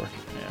such a dork.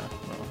 Yeah.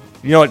 Well,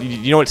 You know what?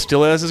 You know what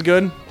still is as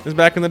good as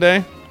back in the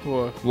day?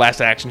 what?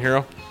 Last Action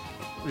Hero.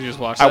 You just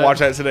watched I that? watched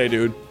that today,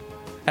 dude.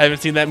 I haven't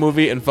seen that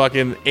movie in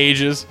fucking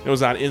ages. It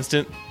was on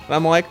Instant. And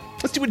I'm like,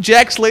 let's see what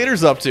Jack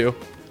Slater's up to.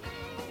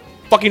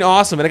 Fucking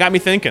awesome. And it got me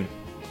thinking.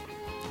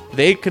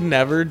 They could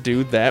never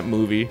do that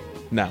movie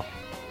now.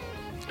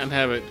 And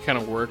have it kind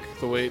of work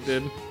the way it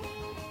did.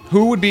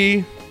 Who would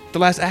be the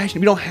last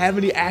action? We don't have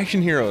any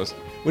action heroes.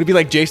 Would it be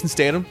like Jason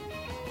Statham?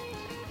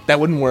 That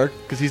wouldn't work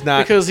because he's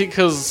not. Because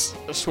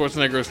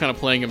Schwarzenegger was kind of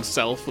playing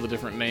himself with a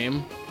different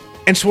name.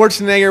 And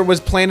Schwarzenegger was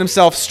playing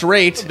himself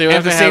straight They would at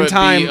have the to same have it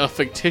time. be a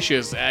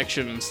fictitious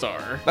action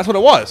star. That's what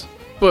it was.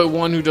 But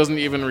one who doesn't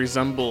even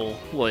resemble,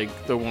 like,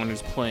 the one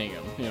who's playing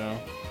him, you know?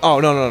 Oh,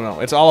 no.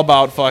 It's all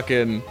about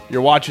fucking.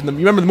 You're watching them.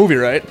 You remember the movie,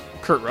 right?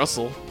 Kurt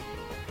Russell.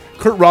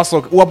 Kurt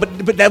Russell. Well,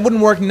 but that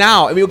wouldn't work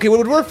now. I mean, okay, what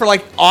would work for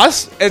like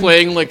us? And,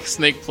 Playing, like,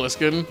 Snake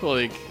Plissken.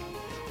 Like,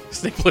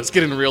 Snake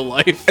Plissken in real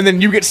life. and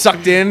then you get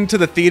sucked into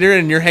the theater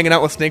and you're hanging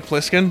out with Snake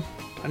Plissken.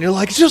 And you're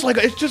like,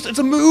 it's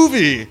a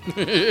movie.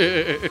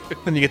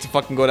 Then you get to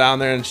fucking go down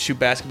there and shoot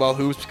basketball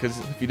hoops because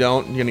if you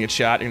don't, you're gonna get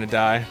shot. You're gonna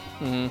die.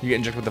 You get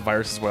injected with the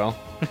virus as well.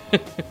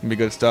 It'd be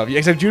good stuff. Yeah,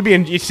 except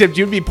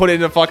you'd be put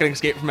into fucking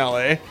Escape from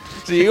LA.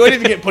 So you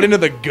wouldn't even get put into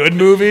the good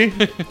movie.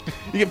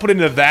 You get put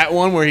into that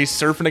one where he's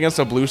surfing against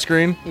a blue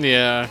screen.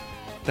 Yeah.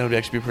 That would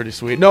actually be pretty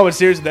sweet. No, but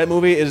seriously, that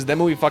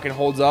movie fucking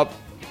holds up.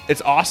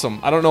 It's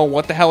awesome. I don't know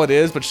what the hell it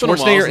is, but It's been a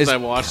while Schwarzenegger since is I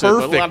watched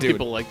perfect, it, but a lot of dude.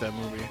 people like that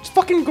movie. It's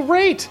fucking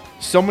great.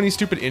 So many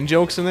stupid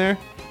in-jokes in there.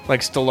 Like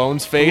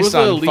Stallone's Who face was the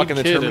on lead fucking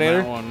the kid in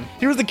Terminator. that one?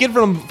 He was the kid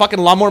from fucking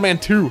Lawnmower Man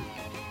 2.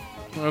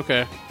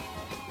 Okay.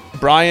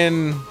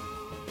 Brian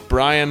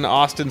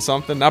Austin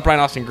something. Not Brian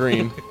Austin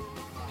Green.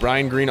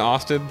 Brian Green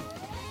Austin.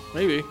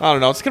 Maybe. I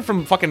don't know. It's a kid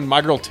from fucking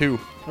My Girl 2.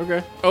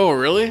 Okay. Oh,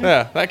 really?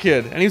 Yeah, that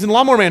kid. And he was in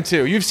Lawnmower Man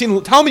 2.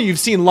 Tell me you've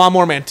seen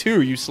Lawnmower Man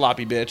 2, you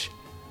sloppy bitch.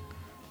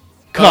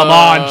 Come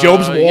on,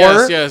 Job's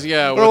War? Yes,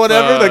 yeah. Or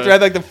whatever. Like, they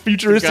had like the the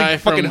futuristic guy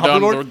from fucking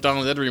Dawn hoverboard. of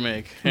the Dead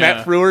remake.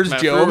 Matt Frewer's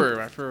Job.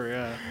 Matt Frewer,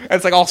 yeah. And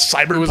it's like all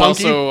cyberpunk. It was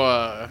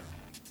also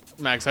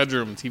Max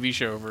Headroom TV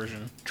show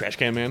version. Trash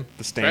Can Man,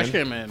 The Stand. Trash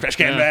Can Man. Trash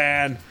Can Yeah.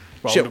 Man.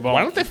 Ball Shit, to ball.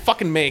 why don't they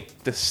fucking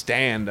make The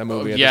Stand a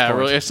movie? At Yeah, this point?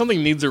 really. If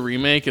something needs a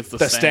remake, it's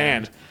The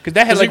Stand. Because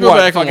that had 'Cause like you go what,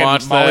 back and fucking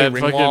watch Molly that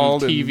fucking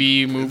Ringwald and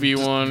TV movie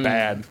one.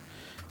 bad.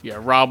 Yeah,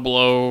 Rob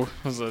Lowe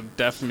was a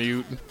deaf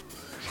mute.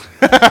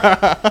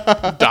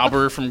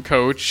 Dauber from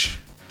Coach.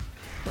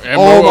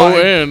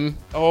 MOON.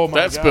 Oh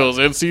my That god. spells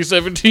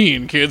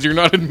NC-17. Kids, you're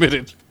not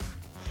admitted.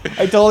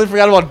 I totally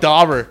forgot about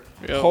Dauber.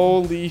 Yep.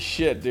 Holy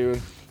shit,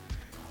 dude.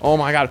 Oh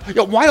my god.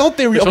 Yo, why don't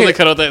they? That's when Okay, they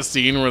cut out that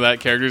scene where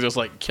that character's just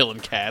like killing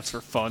cats for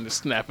fun, just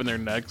snapping their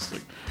necks.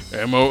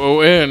 Like,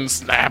 MOON,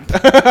 snap.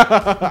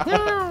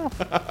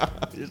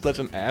 you're such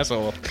an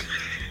asshole.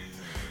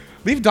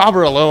 Leave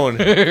Dauber alone.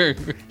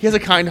 He has a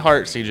kind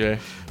heart, CJ.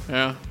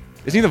 Yeah.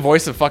 Isn't he the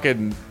voice of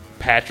fucking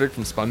Patrick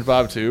from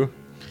SpongeBob too?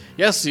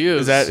 Yes, he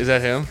is. Is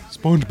that him?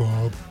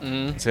 SpongeBob.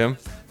 It's him.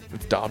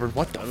 It's Dauber.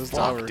 What the is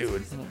fuck, Dauber.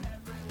 dude?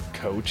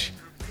 Coach.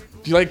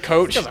 Do you like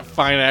Coach? He's a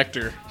fine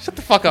actor. Shut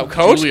the fuck up,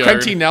 Coach. Juilliard.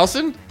 Craig T.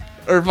 Nelson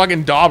or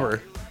fucking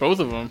Dauber? Both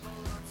of them.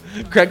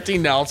 Craig T.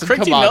 Nelson. Craig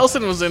Come T. on.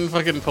 Nelson was in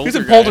fucking Poltergeist. He's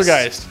in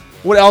Poltergeist.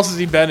 What else has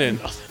he been in?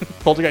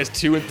 Poltergeist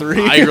 2 and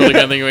 3. I really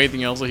can't think of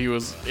anything else that he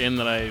was in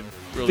that I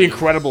really... The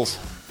Incredibles.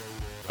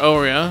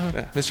 Oh, yeah?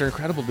 Yeah, Mr.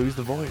 Incredible, dude's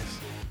the voice.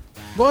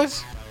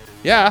 What?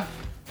 Yeah.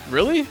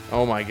 Really?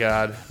 Oh my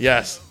god.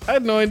 Yes. I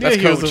had no idea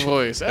That's he was Coach. the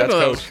voice. I That's know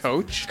that was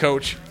Coach.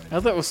 Coach. I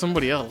thought that was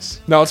somebody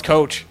else. No, it's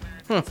Coach.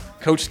 Huh.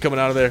 Coach is coming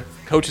out of there.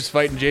 Coach is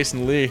fighting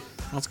Jason Lee.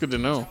 That's good to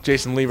know.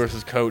 Jason Lee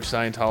versus Coach.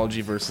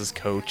 Scientology versus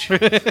Coach.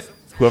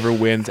 Whoever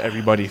wins,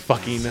 everybody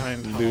fucking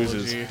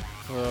loses. Scientology.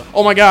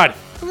 Oh my god.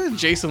 How did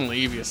Jason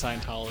Lee be a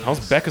Scientologist?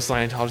 How's Becca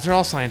Scientologist? They're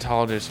all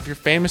Scientologists. If you're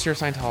famous, you're a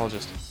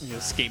Scientologist. He's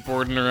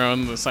skateboarding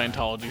around the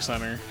Scientology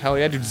Center. Hell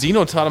yeah, dude.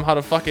 Zeno taught him how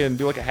to fucking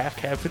do like a half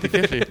cab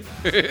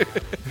 50-50.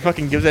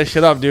 Fucking gives that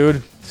shit up,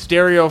 dude.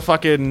 Stereo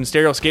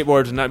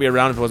skateboards would not be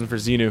around if it wasn't for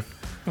Zeno.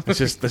 That's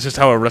just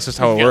how it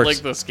Get works. like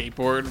the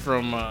skateboard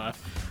from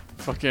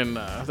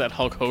that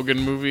Hulk Hogan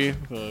movie,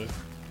 the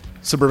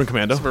Suburban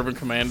Commando. Suburban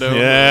Commando.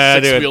 Yeah,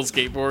 the dude.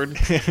 six-wheel skateboard.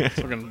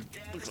 Fucking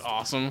looks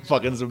awesome.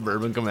 Fucking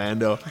Suburban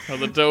Commando. Now,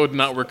 that would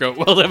not work out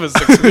well to have a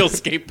six-wheel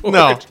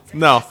skateboard.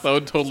 No. That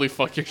would totally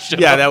fuck your shit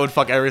Yeah, up. that would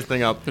fuck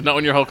everything up. But not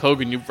when you're Hulk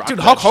Hogan. You rock Dude,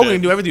 that Hulk Hogan shit.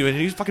 can do everything. And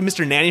he's fucking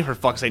Mr. Nanny for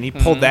fuck's sake. And he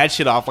pulled that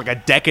shit off like a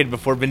decade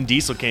before Vin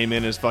Diesel came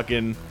in as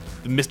fucking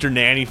Mr.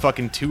 Nanny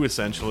fucking 2,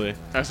 essentially.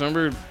 I just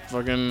remember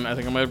fucking. I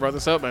think I might have brought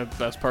this up. My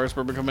best part of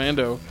Suburban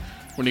Commando,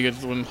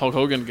 when Hulk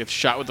Hogan gets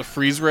shot with the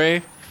freeze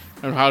ray,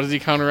 and how does he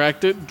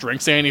counteract it?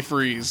 Drinks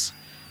antifreeze,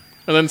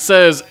 and then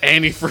says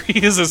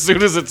antifreeze as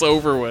soon as it's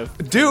over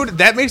with. Dude,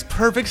 that makes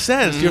perfect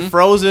sense. You're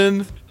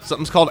frozen.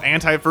 Something's called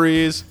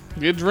antifreeze.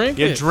 You drink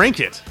You it. drink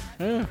it.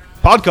 Yeah.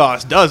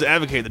 Podcast does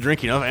advocate the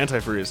drinking of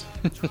antifreeze.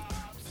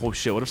 Oh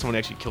shit, what if someone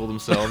actually killed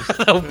themselves?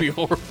 That would be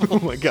horrible. Oh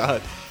my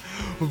god.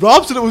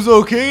 Rob said it was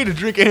okay to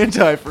drink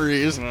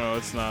antifreeze. No,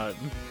 it's not.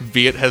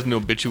 Viet has an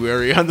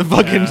obituary on the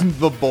fucking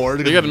the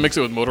board. You got to mix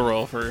it with motor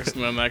oil first,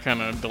 and then that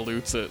kind of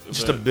dilutes it.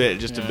 just a bit.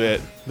 Do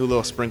a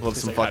little sprinkle of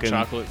It's some like hot fucking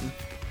chocolate.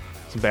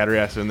 some battery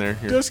acid in there.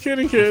 Just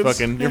kidding, kids.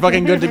 You're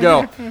fucking good to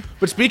go.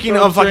 But speaking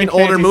of fucking drink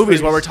older movies,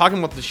 antifreeze. while we're talking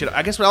about this shit,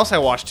 I guess what else I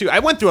watched too? I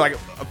went through like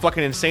a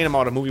fucking insane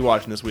amount of movie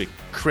watching this week.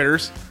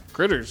 Critters,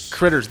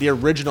 Critters. the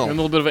original. And a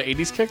little bit of an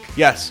 80s kick.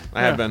 Yes,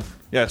 I have Yeah. been.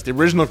 Yes, the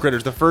original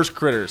Critters, the first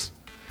Critters.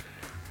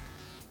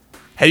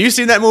 Have you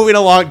seen that movie in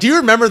a long? Do you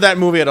remember that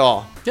movie at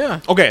all? Yeah.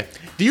 Okay.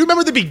 Do you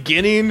remember the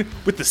beginning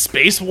with the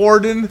space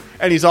warden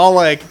and he's all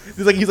like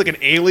he's like an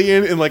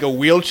alien in like a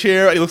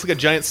wheelchair and he looks like a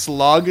giant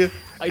slug?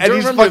 I and don't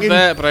he's remember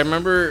that, but I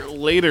remember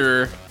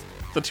later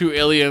the two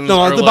aliens. No,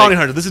 are it's the like, bounty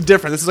hunter. This is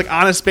different. This is like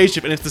on a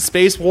spaceship, and it's the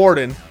space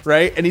warden,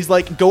 right? And he's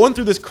like going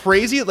through this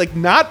crazy, like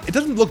not. It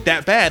doesn't look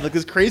that bad, like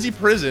this crazy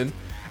prison,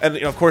 and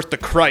you know, of course the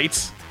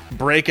Krites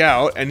break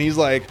out, and he's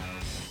like,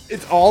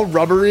 it's all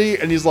rubbery,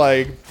 and he's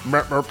like,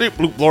 "Merp, merp, beep,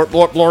 bloop, blorp,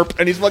 blorp, blorp,"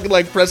 and he's fucking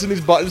like pressing these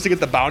buttons to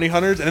get the bounty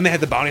hunters, and then they had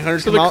the bounty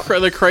hunters So come out.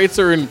 the Krites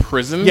are in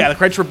prison? Yeah, the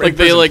Krites were in like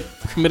they prison. like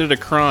committed a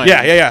crime.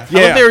 Yeah. I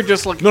thought they were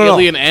just like No.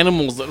 alien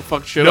animals that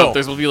fuck shit No. up.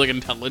 They're supposed to be like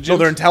intelligent. No,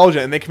 they're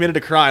intelligent, and they committed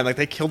a crime. Like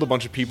they killed a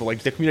bunch of people.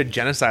 Like they committed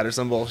genocide or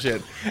some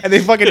bullshit. And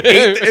they fucking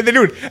ate.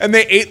 And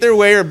they ate their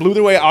way or blew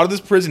their way out of this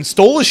prison.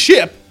 Stole a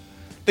ship.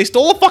 They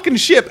stole a fucking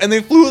ship, and they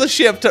flew the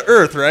ship to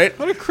Earth. Right?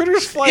 How do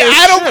critters fly? Yeah,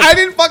 a ship? I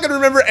didn't fucking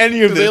remember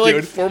any of Do this, they like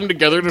dude. form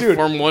together to Dude.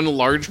 form one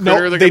large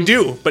critter? No, that they can-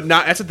 do, but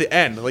not. That's at the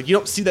end. Like you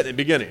don't see that in the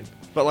beginning.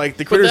 But like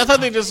the But critters. I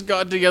thought they just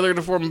got together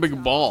to form a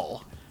big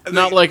ball,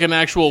 not like an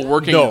actual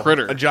working no,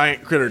 critter. a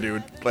giant critter,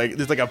 dude. Like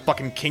there's like a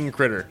fucking king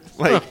critter.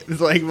 Like there's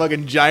like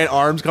fucking giant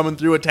arms coming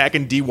through,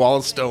 attacking D.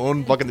 Wallace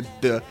Stone. Fucking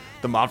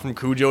the mob from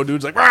Cujo,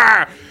 dude's like,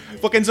 rah!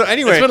 Fucking so.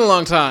 Anyway, It's been a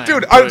long time,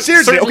 Dude, but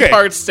seriously, certain okay.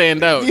 parts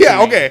stand out. Yeah, to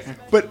me. okay.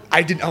 But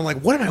I'm like,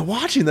 what am I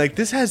watching? Like,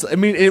 this has, I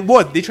mean, it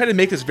would. They tried to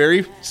make this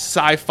very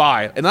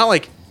sci-fi. And not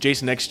like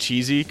Jason X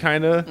cheesy,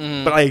 kind of.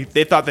 But like,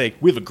 they thought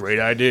we have a great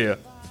idea.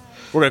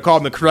 We're gonna call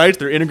them the Krites.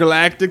 They're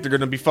intergalactic. They're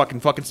gonna be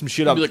fucking some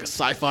shit up. It'd be like a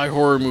sci-fi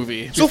horror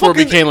movie So before it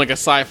fucking- became like a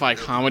sci-fi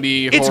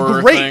comedy It's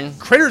horror great. thing.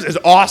 Critters is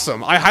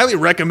awesome. I highly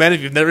recommend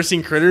if you've never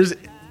seen Critters.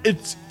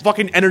 It's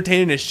fucking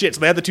entertaining as shit.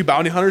 So they have the two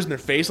bounty hunters and they're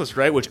faceless,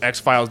 right? Which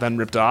X-Files then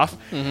ripped off.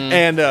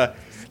 And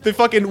they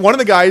fucking one of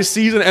the guys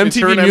sees an MTV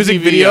turned music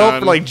MTV video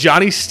on. for like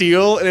Johnny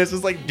Steele, and it's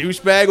this like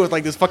douchebag with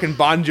like this fucking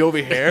Bon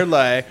Jovi hair,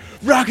 like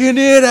rocking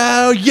it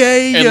out,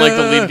 yeah. And like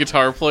the lead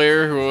guitar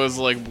player who was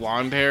like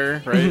blonde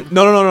hair, right?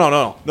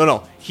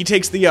 No. He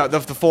takes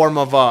the form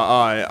of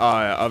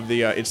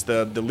it's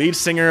the lead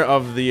singer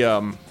of the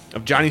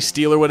of Johnny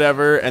Steele or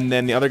whatever, and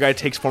then the other guy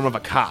takes form of a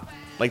cop.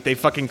 Like they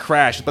fucking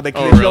crash, but they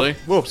really?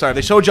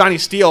 They show Johnny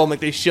Steele, and like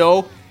they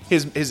show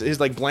his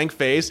like blank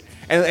face,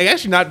 and like,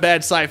 actually not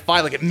bad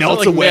sci-fi. Like it melts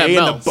like, away yeah, it in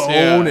melts, the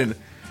bone, yeah. and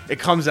it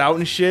comes out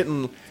and shit,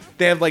 and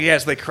they have like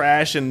so they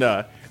crash, and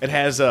it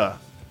has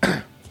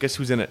guess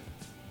who's in it?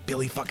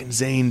 Billy fucking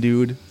Zane,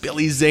 dude.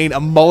 Billy Zane, a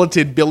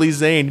mulleted Billy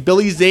Zane.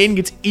 Billy Zane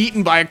gets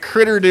eaten by a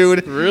critter,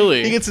 dude.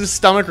 Really? He gets his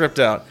stomach ripped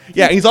out.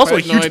 Yeah, and he's also I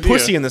a had no huge idea.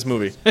 pussy in this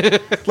movie.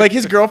 Like,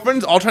 his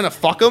girlfriend's all trying to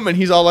fuck him, and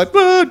he's all like,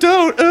 oh,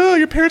 don't.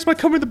 Your parents might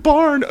come in the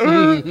barn.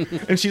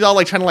 And she's all,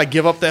 like, trying to, like,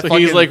 give up that So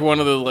fucking... he's like one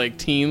of the like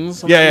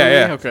teens.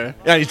 Yeah. Okay.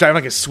 Yeah, he's driving,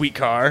 like, a sweet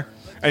car.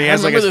 And he I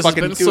has, like, remember his this. It's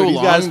fucking... been Dude, so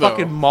he's got his long,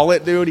 fucking though.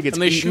 mullet, dude. He gets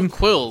And they eaten. shoot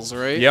quills,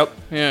 right? Yep.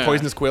 Yeah.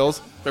 Poisonous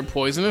quills. They're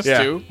poisonous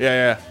Yeah. too.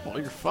 Yeah. Well,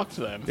 you're fucked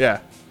then. Yeah.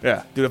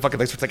 Dude, it fucking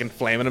like starts like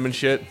inflaming him and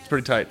shit. It's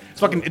pretty tight.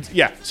 It's fucking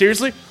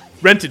seriously,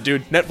 rent it,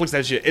 dude. Netflix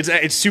that shit.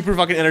 It's super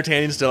fucking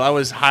entertaining still. I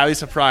was highly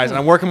surprised, and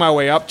I'm working my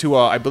way up to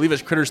I believe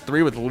it's Critters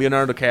 3 with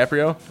Leonardo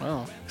DiCaprio.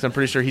 Wow. Because I'm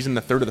pretty sure he's in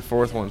the third or the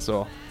fourth one.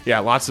 So yeah,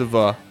 lots of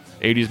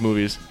 80s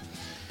movies.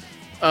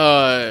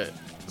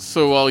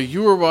 So while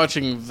you were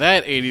watching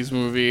that 80s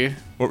movie,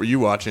 What were you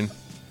watching?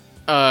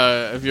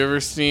 have you ever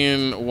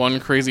seen One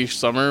Crazy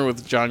Summer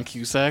with John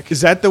Cusack?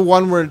 Is that the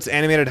one where it's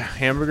animated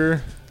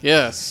hamburger?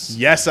 Yes.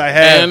 Yes, I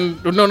have.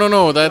 And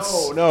no, that's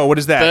oh no, what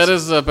is that? that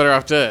is Better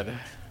Off Dead.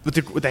 with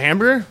the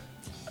hamburger.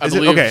 I Is it?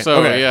 believe Okay, so.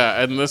 okay.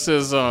 Yeah, and this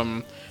is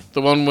the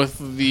one with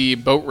the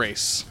boat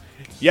race.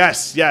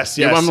 Yes.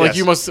 I'm like,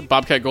 you must.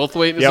 Bobcat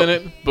Goldthwait is Yep. in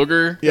it.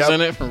 Booger Yep. is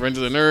in it from Revenge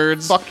of the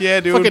Nerds. Fuck yeah,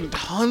 dude. Fucking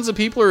tons of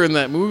people are in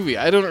that movie.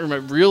 I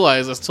don't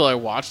realize this till I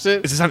watched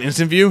it. Is this on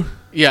Instant View?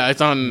 Yeah,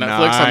 it's on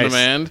Netflix on Nice.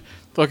 demand.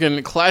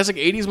 Fucking classic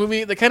 80s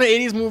movie. The kind of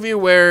 80s movie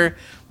where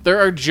there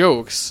are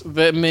jokes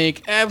that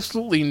make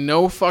absolutely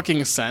no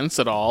fucking sense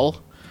at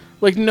all.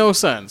 Like, no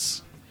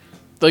sense.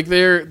 Like,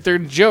 they're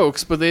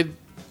jokes, but they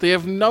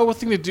have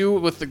nothing to do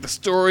with like the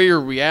story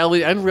or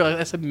reality. I didn't realize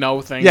I said no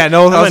thing. Yeah,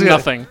 no, that I was said good.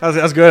 nothing.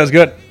 That was good. That was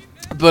good.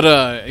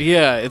 But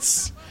yeah,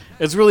 it's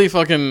really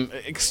fucking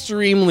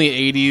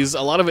extremely 80s.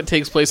 A lot of it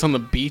takes place on the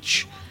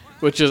beach,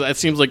 which is it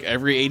seems like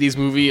every 80s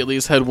movie at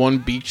least had one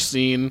beach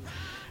scene.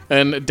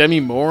 And Demi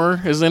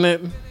Moore is in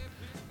it,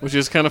 which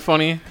is kind of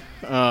funny.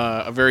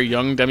 A very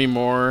young Demi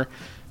Moore,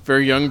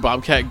 very young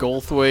Bobcat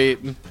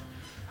Goldthwait.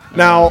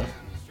 Now,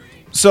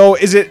 so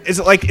is it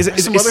like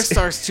is Some other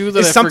stars too that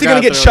is I something forgot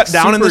gonna get that are, shut like,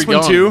 down in this super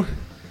one young. too?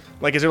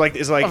 Like is there like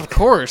is like Of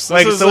course.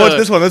 Like, so what's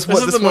this one? This is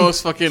one- the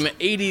most fucking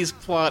 80s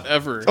plot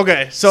ever.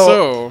 okay?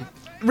 So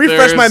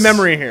refresh my there's-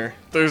 memory here.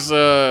 There's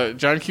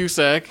John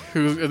Cusack,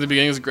 who at the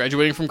beginning is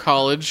graduating from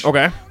college.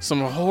 Okay,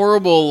 Some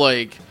horrible,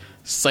 like,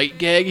 sight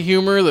gag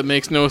humor that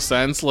makes no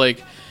sense.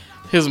 Like,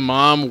 his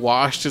mom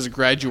washed his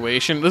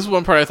graduation. This is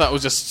one part I thought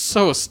was just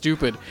so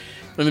stupid.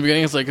 In the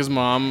beginning, it's like his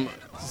mom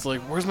is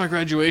like, where's my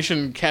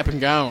graduation cap and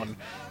gown?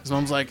 His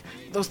mom's like,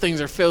 those things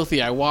are filthy,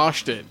 I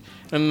washed it.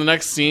 And the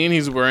next scene,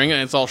 he's wearing it,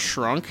 and it's all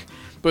shrunk.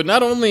 But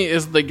not only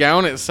is the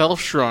gown itself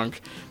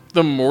shrunk,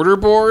 the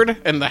mortarboard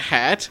and the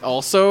hat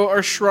also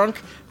are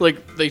shrunk.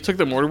 Like, they took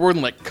the mortarboard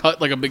and, like,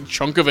 cut, like, a big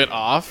chunk of it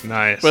off.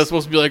 Nice. But it's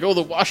supposed to be like, oh,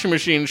 the washing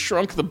machine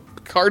shrunk the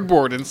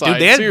cardboard inside,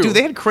 too.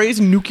 they had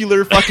crazy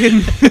nuclear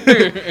fucking.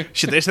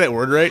 Should they say that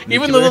word right?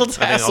 Even the Nuclear? little I think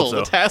tassel, also.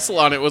 the tassel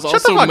on it was the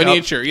also fuck up.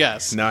 miniature.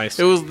 Yes, Nice.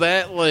 It was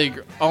that like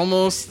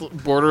almost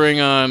bordering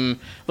on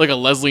like a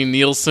Leslie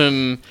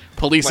Nielsen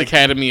Police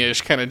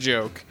Academy-ish kind of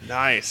joke.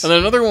 Nice. And then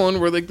another one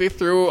where like they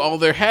throw all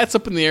their hats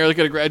up in the air like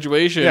at a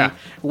graduation. Yeah.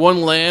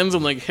 One lands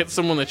and like hits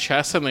someone in the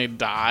chest and they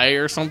die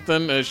or something.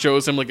 And it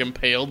shows him like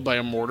impaled by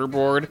a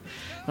mortarboard.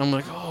 And I'm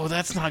like, oh,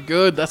 that's not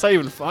good. That's not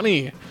even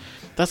funny.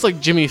 That's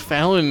like Jimmy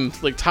Fallon,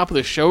 like top of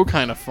the show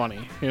kind of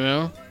funny, you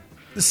know?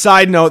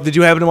 Side note: did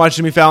you happen to watch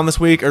Jimmy Fallon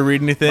this week or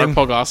read anything? Mark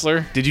Paul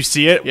Gosselaar. Did you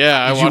see it?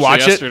 Yeah, I Did watched you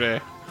watch it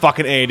yesterday.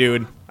 Fucking A,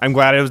 dude. I'm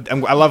glad it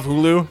was. I love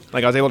Hulu.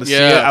 Like I was able to see it.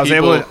 Yeah, I was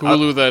people able to.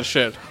 Hulu that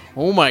shit.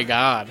 Oh my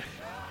god.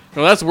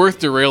 No, that's worth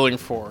derailing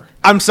for.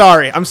 I'm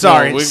sorry.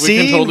 we See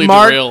can totally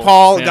Mark derail.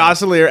 Paul Yeah.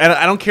 Gosselaar, and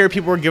I don't care if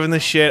people are giving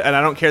this shit, and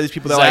I don't care these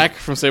people that Zach like.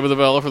 from Save the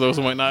Bell, for those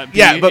who might not be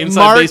Yeah, but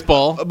inside Mark,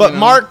 baseball. but you know.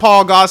 Mark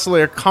Paul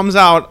Gosselaar comes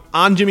out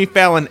on Jimmy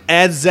Fallon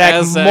as Zach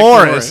As Zach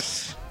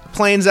Morris,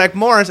 playing Zach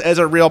Morris as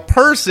a real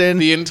person.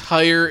 The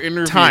entire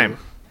interview. Time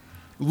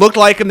looked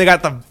like him. They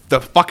got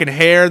the fucking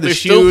hair, the They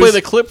shoes. still play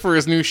the clip for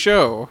his new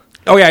show.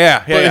 Oh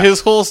yeah. But yeah.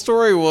 his whole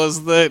story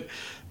was that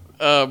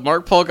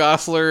Mark Paul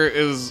Gosselaar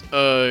is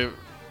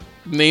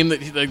name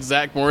that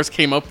Zach Morris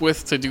came up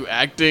with to do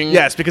acting.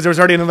 Yes, because there was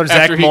already another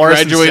Zach after he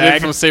Morris.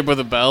 graduated from Saved by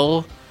the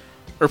Bell,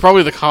 or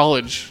probably the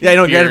college. Yeah, he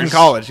graduated years. from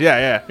college.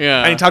 Yeah.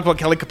 Yeah. And he talked about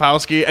Kelly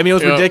Kapowski. I mean, it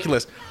was Yep.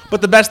 ridiculous.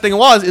 But the best thing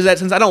is that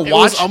since I don't It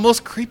watch, was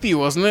almost creepy,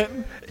 wasn't it?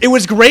 it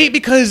was great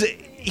because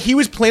he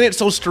was playing it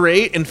so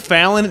straight, and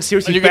Fallon,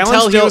 seriously, And you could Fallon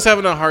tell he still, was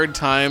having a hard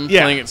time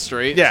playing it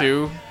straight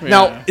too. Yeah.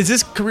 Now, is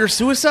this career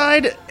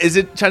suicide? Is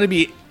it trying to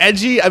be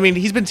edgy? I mean,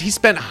 he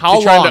spent how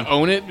He's long? trying to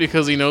own it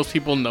because he knows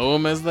people know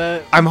him as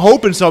that. I'm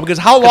hoping so, because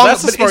how long?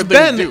 that's the but smart it's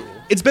thing to been. do.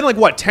 It's been like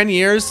what, 10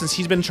 years since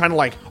he's been trying to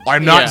like,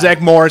 I'm not Yeah.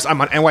 Zach Morris.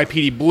 I'm on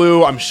NYPD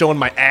Blue. I'm showing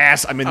my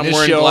ass. I'm in I'm this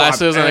wearing show.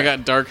 glasses and I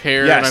got dark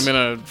hair Yes. and I'm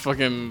in a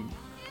fucking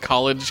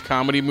college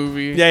comedy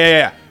movie.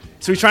 Yeah.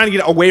 So he's trying to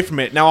get away from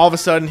it. Now all of a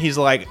sudden he's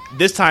like,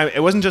 this time it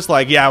wasn't just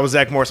like, yeah, I was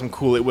Zach Morris, I'm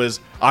cool. It was,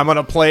 I'm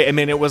gonna play. I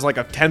mean, it was like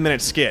a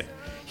 10-minute skit.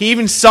 He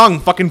even sung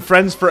fucking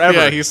Friends Forever.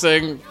 Yeah, he's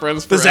saying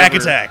Friends The Forever. Zack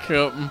Attack.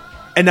 Yep.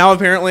 And now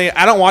apparently,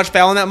 I don't watch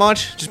Fallon that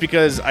much, just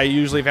because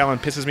Fallon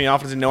pisses me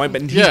off as annoying.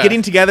 But he's Yeah.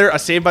 getting together a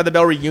Saved by the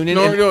Bell reunion.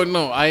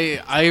 No.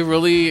 I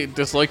really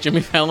dislike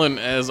Jimmy Fallon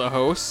as a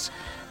host,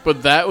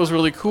 but that was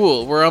really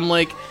cool. Where I'm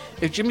like,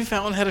 if Jimmy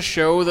Fallon had a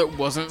show that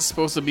wasn't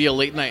supposed to be a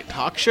late night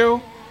talk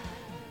show,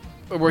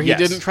 where he Yes.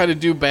 didn't try to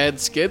do bad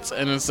skits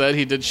and instead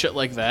he did shit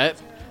like that,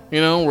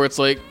 where it's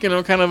like, kind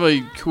of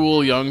a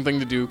cool young thing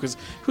to do, because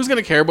who's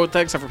gonna care about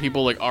that except for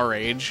people like our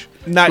age?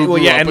 Not who well,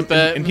 grew yeah, up and, with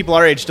that? and people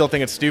our age still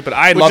think it's stupid.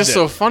 I Which loved is it.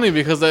 so funny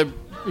because that,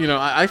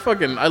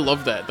 I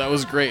love that. That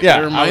was great. Yeah,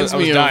 it reminds I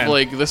was me dying. of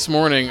like this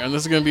morning, and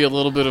this is gonna be a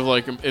little bit of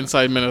like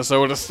inside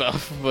Minnesota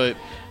stuff. But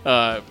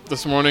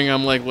this morning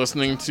I'm like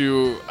listening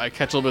to, I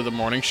catch a little bit of the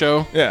morning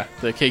show, Yeah.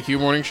 the KQ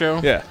morning show,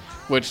 Yeah.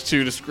 which,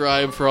 to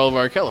describe for all of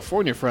our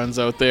California friends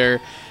out there,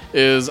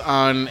 is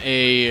on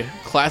a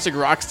classic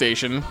rock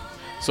station.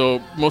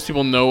 So most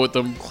people know what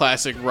the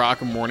classic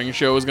rock morning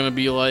show is going to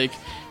be like.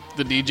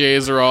 The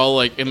DJs are all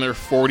like in their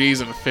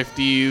 40s and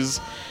 50s,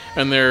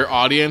 and their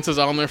audience is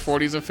all in their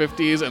 40s and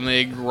 50s, and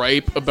they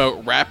gripe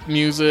about rap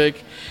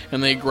music,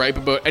 and they gripe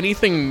about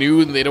anything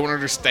new, and they don't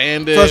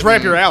understand it. So it's right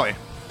up and- your alley.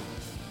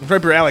 It's right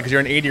up your alley because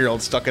you're an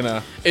 80-year-old stuck in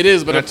a. It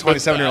is, but And a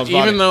 27-year-old's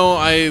even body. though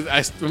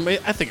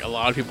I think a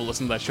lot of people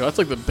listen to that show. That's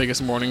like the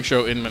biggest morning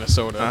show in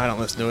Minnesota. I don't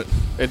listen to it.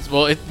 It's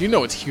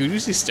it's huge. You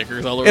see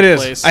stickers all over It the is.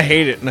 place. I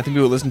hate it, and I think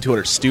people who listen to it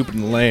are stupid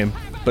and lame.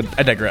 But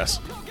I digress.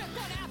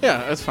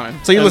 Yeah, that's fine.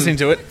 So you're And- listening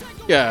to it.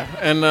 Yeah,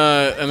 and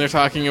they're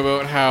talking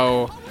about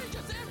how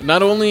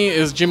not only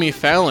is Jimmy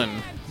Fallon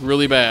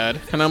really bad,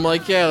 and I'm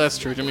like, yeah, that's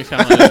true. Jimmy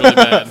Fallon is really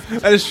bad,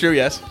 That is true.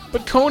 Yes.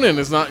 but Conan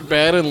is not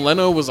bad, and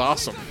Leno was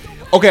awesome.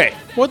 Okay.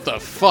 What the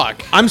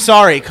fuck? I'm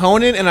sorry,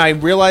 Conan, and I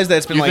realize that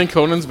it's been You like. think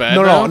Conan's bad?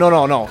 No.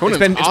 Conan's It's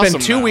been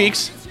awesome 2 now.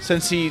 weeks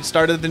since he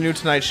started the new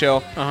Tonight Show.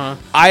 Uh-huh.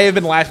 I have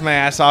been laughing my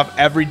ass off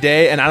every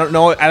day, and I don't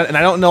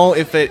know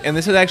if it. And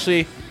this is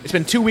actually. It's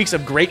been 2 weeks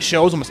of great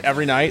shows almost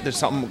every night. There's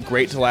something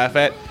great to laugh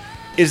at.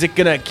 Is it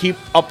gonna keep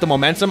up the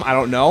momentum? I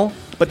don't know.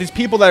 But these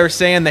people that are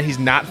saying that he's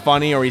not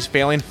funny or he's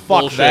failing, fuck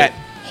Bullshit. that.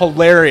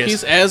 Hilarious.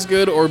 He's as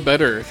good or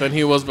better than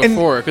he was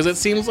before, because it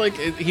seems like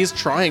he's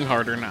trying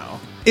harder now.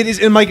 It is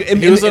in like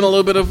He was in a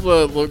little bit of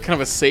a kind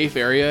of a safe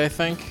area, I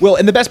think. well,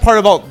 and the best part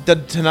about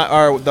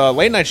the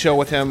late night show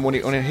with him when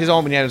he had his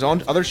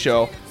own other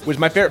show was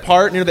my favorite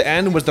part near the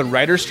end was the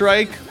writer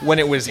strike when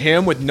it was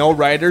him with no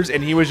writers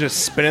and he was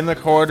just spinning the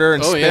quarter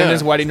and Oh, spinning yeah.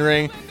 his wedding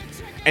ring,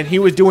 and he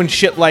was doing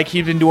shit like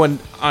he's been doing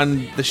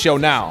on the show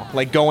now,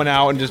 like going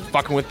out and just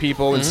fucking with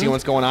people and seeing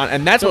what's going on,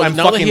 and that's what I'm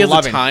now that fucking he has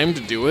loving. the time to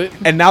do it,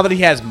 And now that he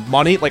has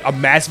money, like a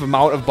massive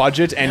amount of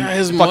budget, and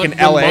his fucking the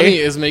LA. money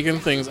is making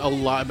things a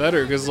lot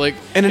better, because like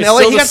And in it's LA,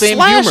 still he the got same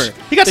Slash. humor.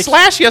 He got The-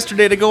 Slash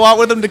yesterday to go out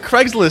with him to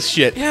Craigslist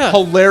shit. Yeah.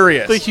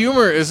 Hilarious. The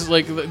humor is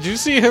like, did you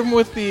see him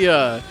with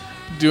the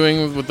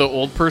doing with the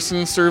old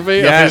person survey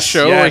of his Yes,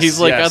 show, where yes, he's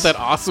like yes. got that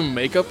awesome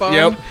makeup on,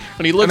 Yep.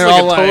 and he looks they're like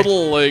a all like-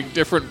 total like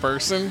different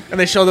person. And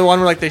they show the one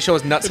where like they show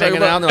his nuts They talk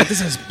hanging out. And they're like,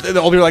 "This is." The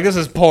old people are like, "This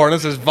is porn.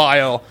 This is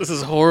vile." This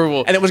is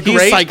horrible, And it was He's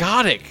great.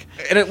 psychotic,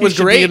 And it He was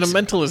should great. be in a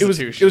mental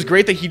institution. It was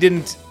great that he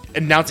didn't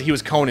announce that he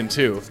was Conan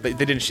too. They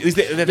didn't. At least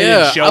they Yeah,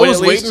 didn't show I it,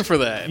 was at least. waiting for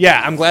that.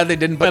 Yeah, I'm glad they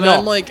didn't. But And no,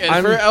 I'm like,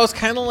 I was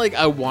kind of like,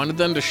 I wanted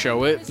them to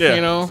show it,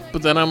 Yeah.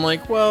 But then I'm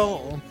like,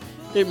 well,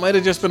 it might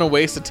have just been a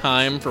waste of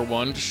time for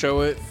one to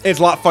show it, it's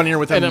a lot funnier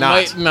with them and it not.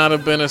 might not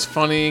have been as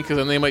funny because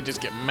then they might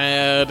just get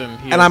mad. And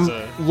And I'm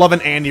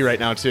loving Andy right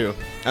now too.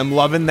 I'm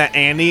loving that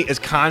Andy is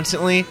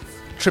constantly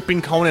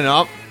tripping Conan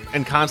up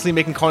and constantly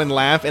making Conan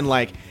laugh and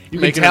like you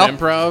making can tell. an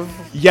improv.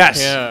 Yes.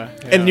 Yeah,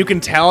 And yeah. you can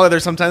tell that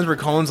there's sometimes where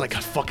Conan's like, I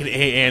fucking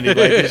hate Andy.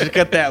 Like, he's just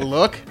got that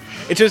look.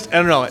 It's just, I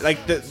don't know. Like,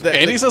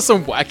 Andy says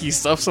some wacky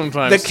stuff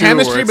sometimes. the too,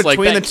 chemistry where it's like,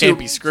 between that the two can't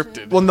be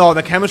scripted. Well, no,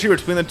 the chemistry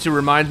between the two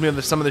reminds me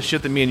of some of the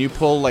shit that me and you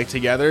pull like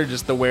together.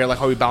 Just the way like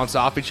how we bounce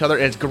off each other.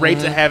 And it's great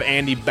to have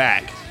Andy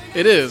back.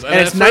 it is, and,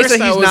 it's at nice first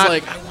that he's I was not-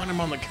 like, I want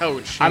him on the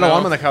couch. I know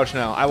I'm on the couch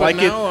now. I But like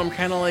it. now I'm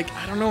kind of like,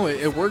 I don't know.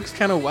 It works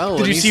kind of well. Did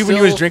and you he's see when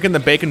he was still- drinking the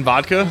bacon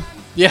vodka?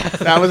 Yeah,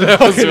 That was that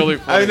was fucking- really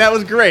funny. I mean, that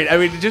was great. I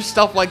mean, just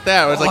stuff like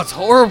that. It was Oh, like, it's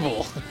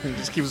horrible. He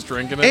just keeps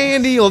drinking it.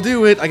 Andy will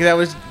do it. Like that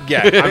was,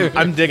 yeah,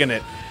 I'm digging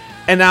it.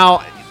 And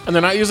now And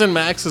they're not using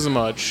Max as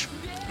much,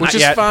 which Not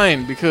is yet.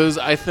 fine because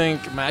I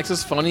think Max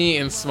is funny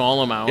in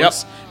small amounts,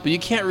 Yep. but you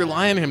can't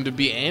rely on him to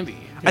be Andy.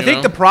 I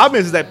think the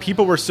problem is that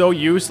people were so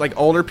used, like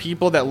older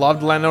people that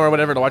loved Leno or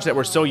whatever to watch that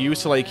were so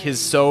used to like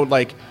his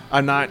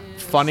I'm not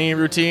funny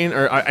routine,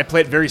 or I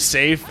play it very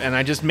safe and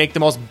I just make the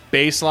most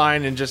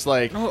baseline and just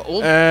like No,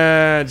 old-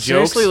 jokes.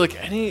 seriously, like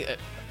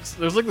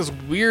there's like this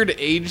weird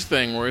age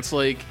thing where it's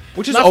like,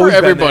 Which has not for always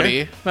been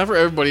everybody, not for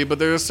everybody, but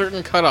there's a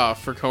certain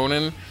cutoff for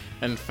Conan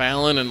and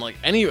Fallon and like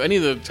any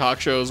of the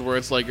talk shows where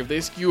it's like if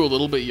they skew a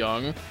little bit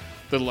young,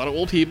 there's a lot of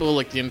old people,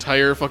 like the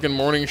entire fucking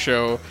morning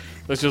show.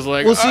 It's just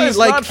like, Well, see, it's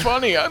like- not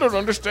funny. I don't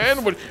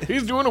understand what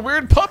he's doing a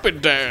weird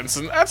puppet dance,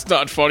 and that's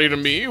not funny to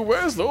me.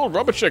 Where's the old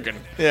rubber chicken?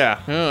 Yeah.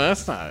 No,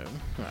 that's not.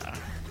 Nah.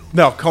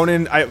 No,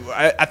 Conan. I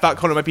thought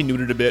Conan might be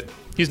neutered a bit.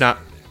 He's not.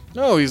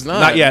 No, he's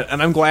not. Not yet,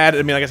 and I'm glad.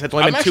 I mean, like I said, it's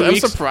only I'm been 2 I'm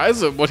weeks.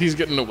 surprised at what he's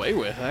getting away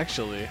with.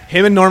 Actually,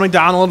 Him and Norm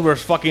Macdonald were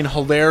fucking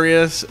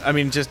hilarious. I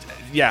mean, just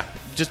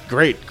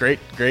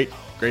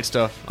great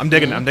stuff. I'm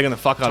digging. I'm digging the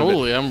fuck out of it.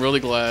 totally. I'm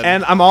really glad.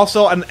 And I'm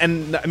also,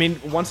 and I mean,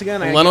 once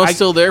again, Leno's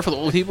still there for the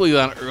old people. He's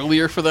on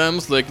earlier for them,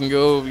 so they can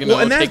go. You know,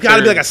 Well, and that's take got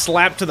to be their- like a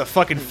slap to the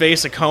fucking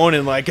face of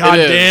Conan. Like, God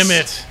is. damn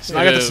it! So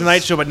I It got the is.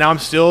 Tonight Show, but now I'm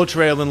still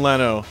trailing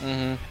Leno.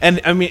 And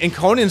I mean, and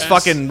Conan's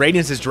That's- fucking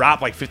ratings has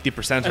dropped like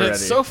 50% And already.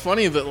 it's so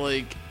funny that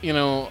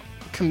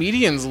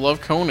comedians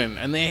love Conan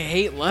and they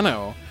hate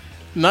Leno.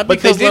 Not But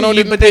they because didn't Leno eat-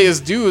 didn't but pay they- his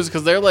dues,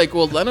 because they're like,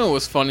 well, Leno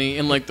was funny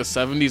in like the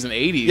 70s and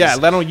 80s. Yeah,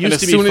 Leno and used as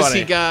to be soon as funny.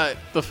 he got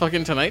the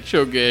fucking Tonight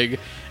Show gig,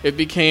 it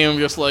became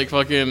just like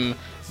fucking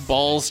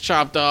balls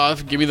chopped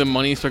off. Give me the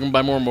money so I can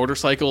buy more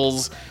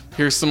motorcycles.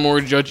 Here's some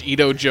more Judge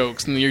Ito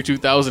jokes in the year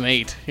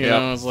 2008. You Yep.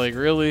 know, I was like,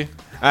 really?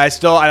 I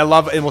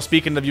love, and well,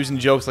 speaking of using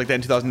jokes like that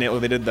in 2008, well,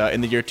 they did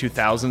in the year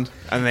 2000,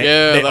 and they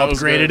Yeah, that was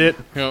upgraded good. it.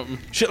 Yep.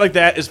 Shit like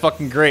that is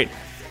fucking great.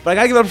 But I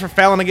gotta give it up for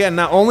Fallon again.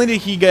 Not only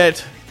did he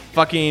get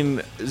fucking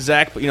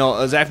Zach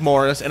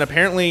Morris, and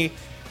apparently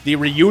the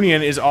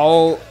reunion is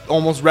all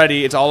almost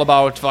ready. It's all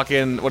about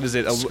fucking, what is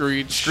it?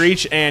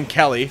 Screech and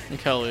Kelly, And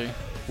Kelly.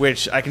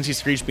 which I can see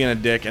Screech being a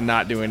dick and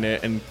not doing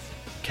it, and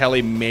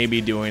Kelly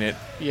maybe doing it.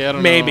 Yeah, I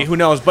don't Maybe, know. who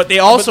knows? But they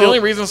But also the only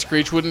reason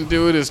Screech wouldn't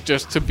do it is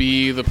just to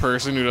be the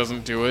person who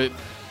doesn't do it.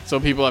 So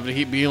people have to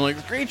keep being like,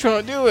 Screech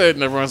won't do it.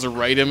 And everyone has to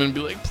write him and be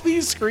like,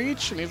 please,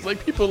 Screech. And he's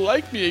like, people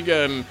like me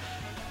again.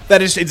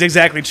 it's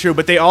exactly true.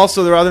 But they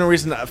also, the other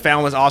reason that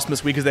Fallon was awesome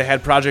this week is they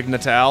had Project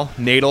Natal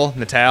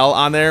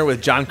on there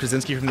with John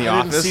Krasinski from The I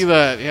Office. didn't see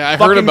that. Yeah, I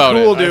Fucking heard about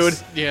cool, it. dude.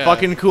 Yeah.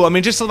 Fucking cool. I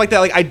mean, just stuff like that.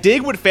 Like, I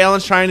dig what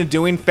Fallon's trying to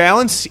doing.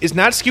 Fallon is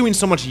not skewing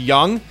so much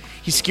young.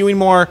 He's skewing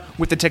more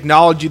with the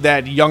technology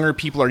that younger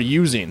people are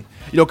using.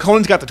 You know,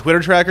 Conan's got the Twitter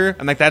tracker,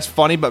 and like that's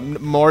funny, but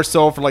more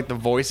so for like the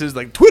voices,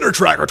 like Twitter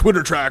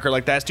tracker,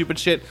 like that stupid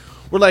shit.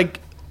 We're like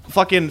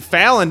fucking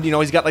Fallon. You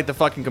know, he's got like the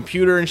fucking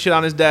computer and shit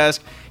on his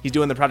desk. He's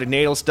doing the Project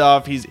Natal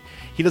stuff. He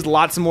does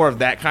lots more of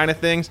that kind of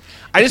things.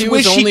 I just He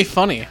wish was only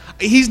funny.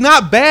 he's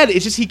not bad.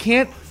 It's just he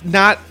can't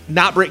not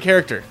break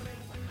character.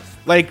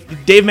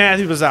 Like Dave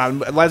Matthews was on,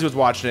 Leslie was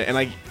watching it, and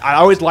like I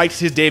always liked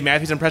his Dave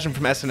Matthews impression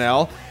from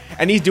SNL,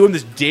 and he's doing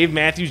this Dave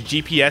Matthews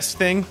GPS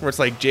thing where it's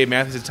like Dave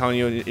Matthews is telling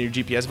you in your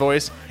GPS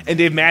voice, and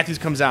Dave Matthews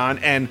comes on,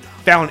 and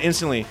Fallon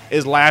instantly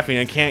is laughing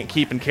and can't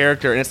keep in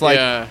character, and it's like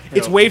Yeah,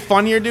 it's yeah. way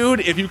funnier, dude,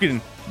 if you can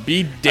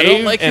be Dave. I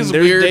don't like and his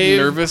there's weird Dave.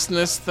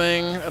 nervousness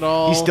thing at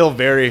all. He's still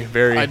very,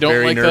 very. I don't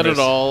very like nervous. that at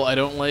all. I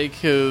don't like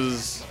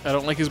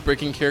his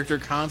breaking character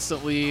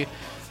constantly.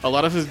 A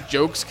lot of his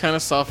jokes kind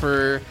of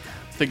suffer.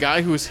 The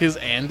guy who's his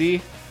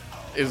Andy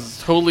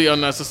is totally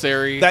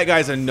unnecessary. That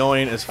guy's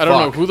annoying as fuck. I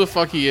don't know who the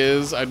fuck he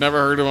is. I've never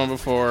heard of him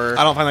before.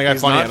 I don't find that guy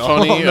He's funny not at all.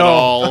 funny at No.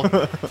 all.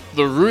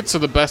 The Roots are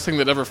the best thing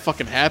that ever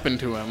fucking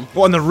happened to him.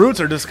 Well, and the Roots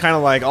are just kind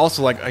of like,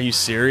 also like, are you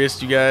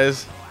serious, you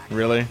guys?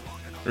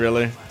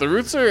 Really? The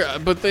Roots are,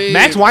 but they.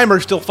 Max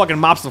Weinberg still fucking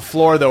mops the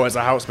floor though as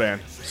a house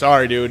band.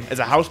 Sorry, dude. As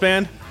a house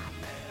band,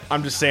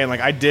 I'm just saying, like,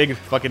 I dig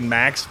fucking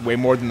Max way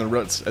more than the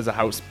Roots as a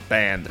house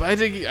band. I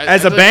think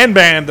As a a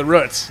band, the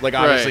Roots, like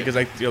obviously Right. because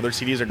like their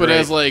CDs are But great.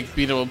 as like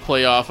being able to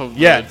play off of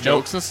Yeah, the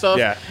jokes nope. and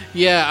stuff.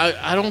 Yeah.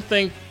 I don't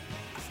think.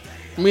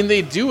 I mean,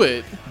 they do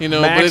it, you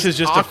know. Max but it's is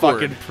just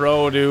awkward. a fucking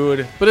pro,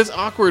 dude. But it's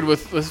awkward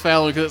with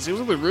Fallon because it seems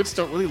like the Roots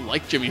don't really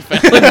like Jimmy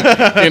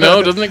Fallon. You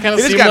know, doesn't it kind of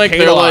They just seem got like paid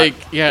they're a lot.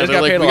 like, They yeah, just they're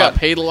got like, paid a we lot. got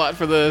paid a lot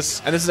for this.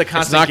 And this is a It's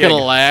constant not going to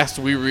gig. last.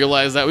 We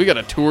realize that. We got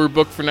a tour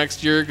booked for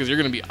next year because you're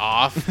going to be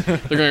off. They're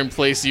going to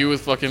replace you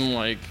with fucking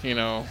like, you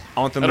know, I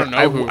want them I to- don't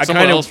know who. I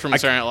Someone kinda- else from I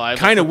Saturday Night Live.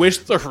 kinda wish-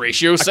 the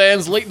Horatio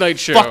Sands late night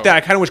show. Fuck that. I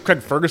kind of wish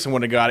Craig Ferguson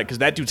would have got it because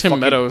that dude's Tim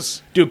fucking,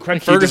 Meadows. Dude,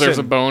 Craig He Ferguson deserves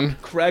a bone.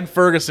 Craig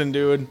Ferguson,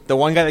 dude. The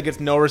one guy that gets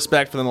no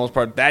respect for the most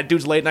part. That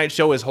dude's late night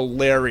show is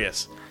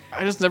hilarious.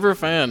 I just never a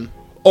fan.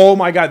 Oh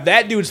my god,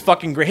 that dude's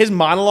fucking great. His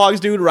monologues,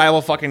 dude,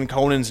 rival fucking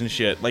Conan's and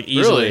shit. Like,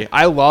 easily. Really?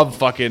 I love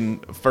fucking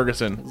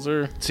Ferguson. Is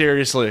there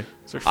Seriously.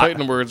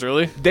 fighting words,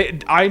 really?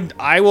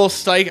 I will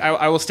stake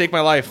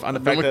my life on the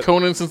Been fact with that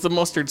Conan since the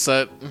mustard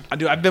set.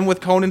 dude, I've been with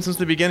Conan since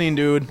the beginning,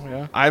 dude.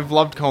 Yeah. I've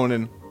loved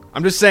Conan.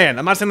 I'm just saying.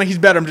 I'm not saying like he's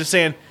better. I'm just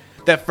saying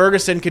that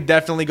Ferguson could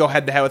definitely go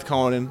head to head with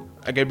Conan.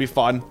 Like, it'd be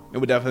fun. It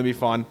would definitely be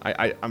fun.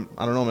 I don't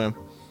know, man.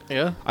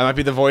 Yeah. I might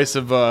be the voice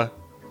of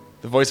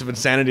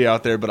insanity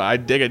out there, but I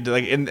dig it.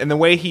 Like, in the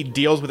way he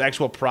deals with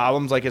actual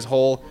problems, like his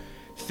whole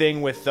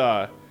thing with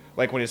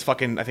like when his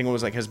fucking, I think it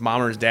was like his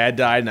mom or his dad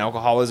died and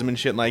alcoholism and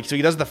shit. And like, so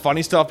he does the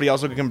funny stuff, but he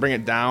also can bring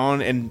it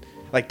down and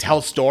like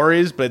tell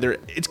stories. But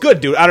it's good,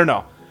 dude. I don't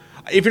know.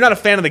 If you're not a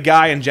fan of the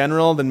guy in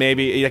general, then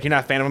maybe like you're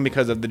not a fan of him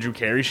because of the Drew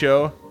Carey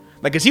show.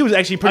 Like, cause he was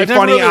actually pretty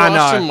funny really on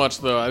watched him much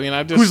though. I mean,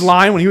 I just Whose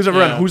Line, when he was ever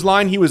Yeah. on Whose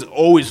Line, he was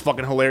always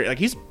fucking hilarious. Like,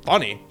 he's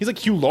funny. He's like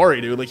Hugh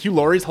Laurie, dude. Like, Hugh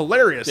Laurie's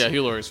hilarious. Yeah,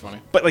 Hugh Laurie's funny.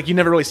 But like, you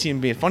never really see him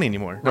being funny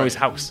anymore. No, he's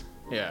Right. House.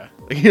 Yeah.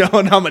 You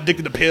know, now I'm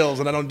addicted to pills,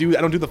 and I don't do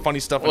the funny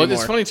stuff Well, anymore.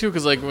 it's funny too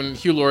because like when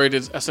Hugh Laurie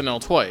did SNL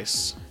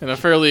twice in a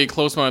fairly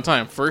close amount of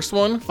time. First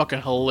one,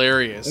 fucking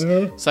hilarious.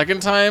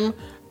 Second time,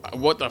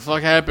 what the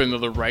fuck happened?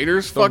 Did the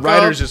writers The fuck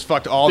writers up? just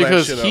fucked all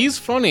Because that shit he's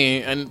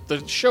funny and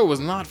the show was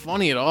not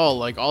funny at all.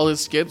 Like all his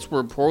skits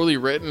were poorly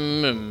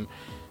written and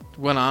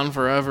went on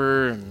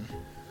forever. And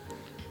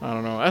I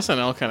don't know.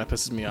 SNL kind of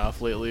pisses me off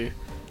lately.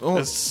 Oh.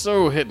 It's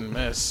so hit and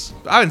miss.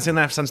 up. I haven't seen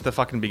that since the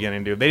fucking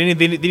beginning, dude. They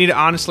need to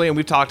honestly, and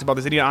we've talked about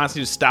this. They need to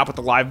honestly just stop with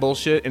the live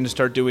bullshit and just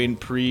start doing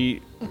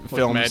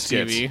pre-film Mad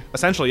skits. TV.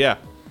 Essentially, yeah.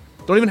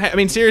 Don't even. I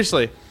mean,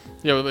 seriously.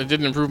 Yeah, but it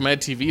didn't improve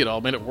Mad TV at all.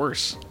 It made it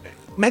worse.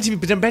 Mad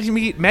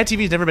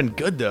TV's never been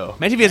good though.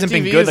 Mad TV hasn't TV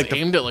been good. is Like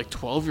aimed at like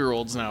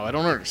 12-year-olds now. I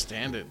don't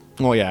understand it.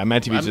 oh yeah,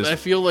 Mad TV's just. I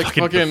feel like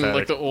fucking pathetic.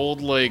 like the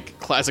old like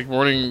classic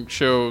morning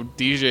show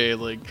DJ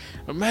like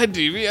Mad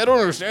TV. I don't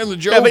understand the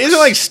jokes. Yeah, but isn't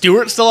like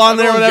Stewart still on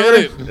there or don't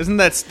whatever? get it. Isn't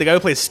that the guy who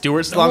plays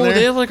Stewart still on Oh, there?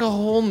 they have like a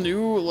whole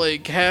new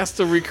like cast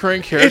of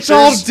recurring characters. It's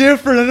all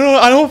different.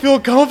 I don't feel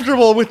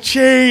comfortable with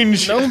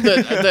change. No,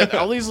 that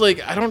all these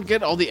like I don't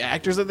get all the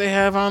actors that they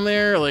have on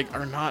there like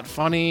are not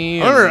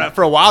funny. I remember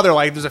for a while they're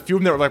like there's a few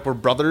of them that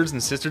were brothers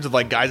and sisters of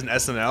like guys in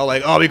SNL.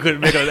 Like, oh, we couldn't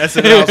make it on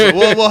SNL, so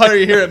we'll hire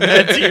you here at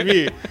Mad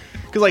TV.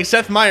 Because like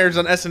Seth Meyers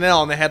on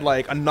SNL, and they had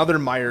like another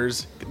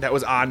Myers that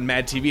was on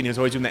Mad TV, and he was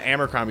always doing the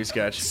Abercrombie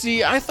sketch.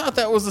 See, I thought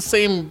that was the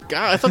same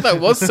guy. I thought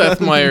that was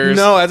Seth Meyers.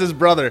 No, that's his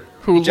brother,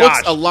 Who Josh.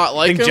 looks a lot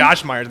like I think him?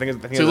 Josh Myers. I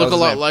think Does he look that was a his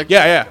lot name. like-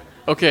 Yeah.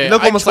 Okay, They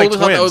look I almost totally like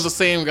thought that twins. was the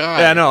same guy.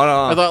 Yeah, no.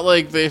 I thought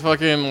like they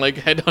fucking like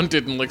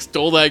headhunted and like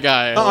stole that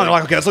guy. Oh,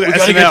 like, okay, let's look we at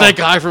gotta SNL. get that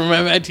guy from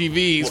Mad TV.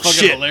 He's Well, fucking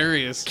shit.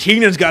 hilarious.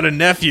 Keenan's got a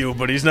nephew,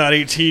 but he's not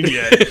 18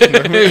 yet.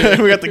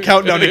 We got the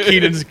countdown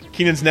to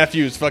Keenan's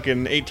nephew's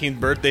fucking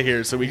 18th birthday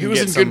here, so we He can was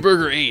get in some. Good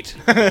Burger 8.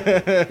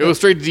 It was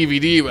straight to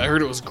DVD, but I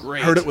heard it was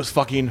great. Heard it was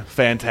fucking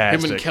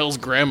fantastic. him and Kel's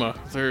grandma.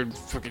 They're a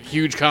fucking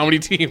huge comedy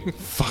team.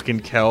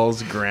 Fucking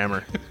Kel's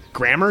grammar.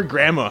 Grandma.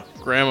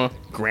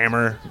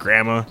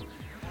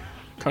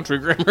 Country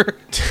grammar.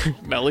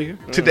 Nelly.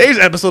 Today's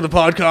episode of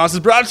podcast is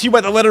brought to you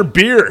by the letter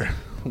beer.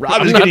 Rob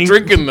I'm is not getting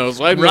drinking those.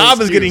 So I have no Rob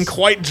is excuse. getting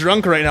quite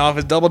drunk right now off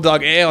his double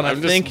dog ale, and I'm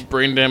I just think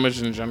brain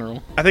damaged in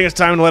general. it's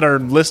time to let our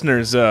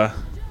listeners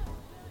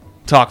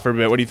talk for a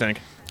bit. What do you think?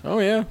 Oh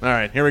yeah. All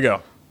right, here we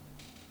go.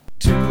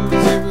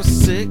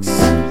 206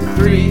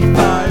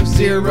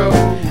 350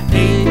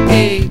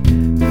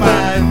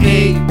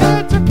 8858.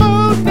 That's our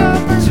phone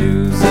number.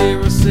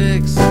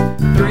 206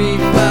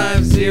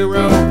 350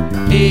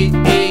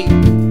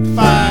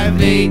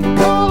 8858.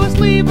 Call us,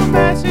 leave a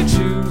message.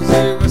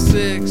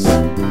 206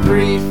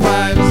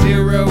 350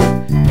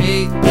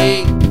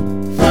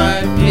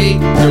 8858.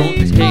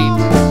 Please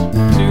call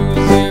us.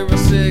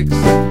 206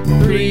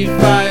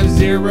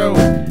 350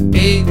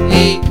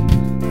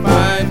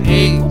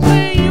 8858. We'll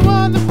play you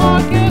on the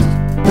podcast.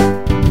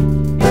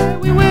 Yeah,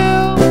 we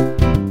will.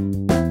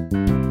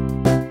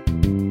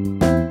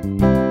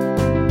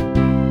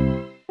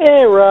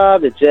 Hey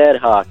Rob, it's Ed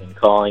Hawken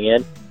calling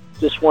in.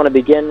 Just want to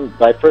begin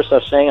by first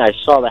off saying I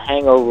saw The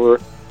Hangover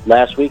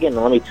last weekend,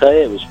 and let me tell you,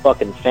 it was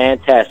fucking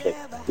fantastic.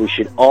 We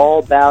should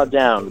all bow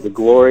down to the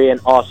glory and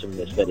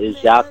awesomeness that is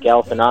Zach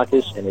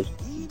Galifianakis and his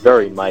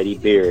very mighty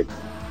beard.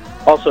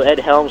 Also, Ed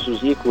Helms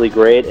was equally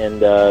great, and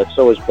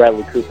so was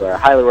Bradley Cooper. I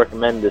highly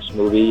recommend this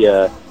movie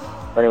for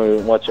anyone who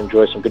wants to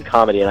enjoy some good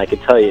comedy, and I can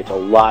tell you it's a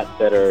lot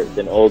better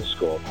than Old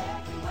School.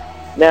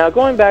 Now,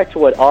 going back to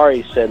what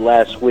Ari said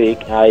last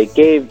week, I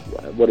gave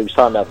what he was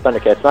talking about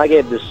Thundercats, and I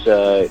gave this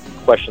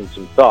question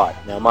some thought.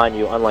 Now, mind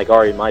you, unlike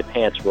Ari, my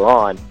pants were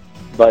on,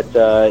 but he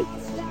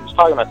was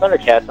talking about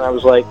Thundercats, and I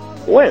was like,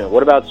 wait a minute,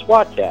 what about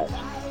SWAT Cats?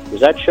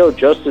 Was that show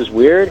just as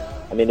weird?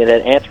 I mean, it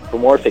had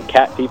anthropomorphic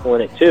cat people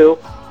in it, too,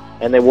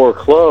 and they wore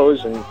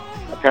clothes, and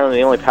apparently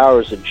the only power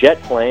was a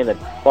jet plane that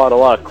fought a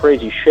lot of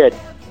crazy shit.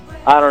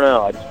 I don't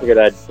know, I just figured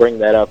I'd bring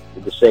that up for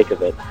the sake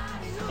of it.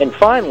 And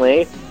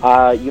finally,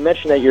 you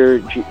mentioned that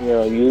you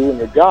and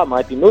your job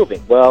might be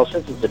moving. Well,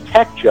 since it's a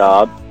tech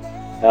job,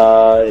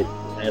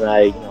 and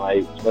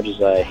I, as much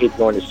as I hate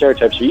going to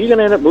stereotypes, are you going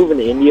to end up moving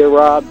to India,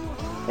 Rob?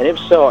 And if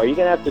so, are you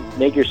going to have to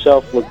make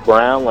yourself look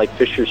brown like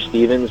Fisher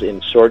Stevens in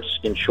Short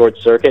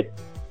Circuit?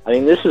 I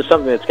mean, this is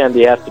something that's going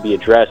to have to be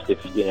addressed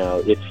if you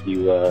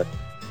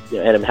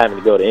end up having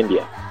to go to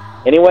India.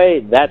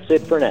 Anyway, that's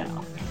it for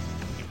now.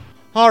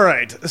 All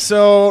right,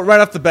 so right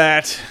off the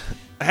bat,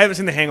 I haven't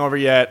seen The Hangover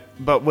yet,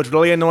 but what's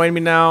really annoying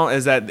me now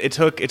is that it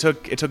took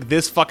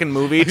this fucking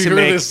movie to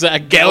remember make this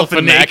Zach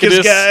Galifianakis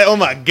Galifianakis guy. Oh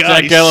my god,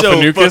 Zach he's so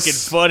Galifianakis? fucking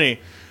funny.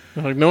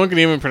 Like, no one can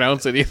even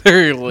pronounce it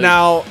either. Like,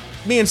 Now,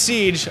 me and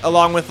Siege,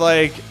 along with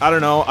like I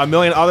don't know, a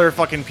million other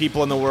fucking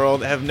people in the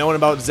world, have known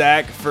about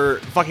Zach for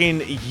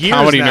fucking years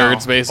comedy now.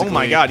 nerds, basically. Oh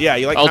my god, yeah,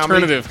 you like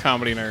alternative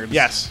comedy nerds.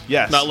 Yes,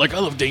 yes. Not like I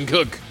love Dane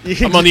Cook.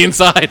 I'm on the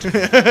inside.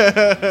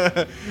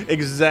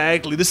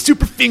 Exactly. The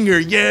super finger,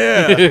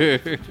 yeah.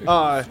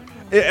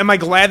 Am I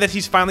glad that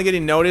he's finally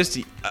getting noticed?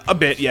 A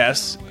bit,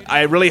 yes.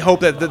 I really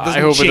hope that I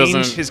hope doesn't it change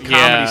doesn't. his comedy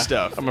yeah,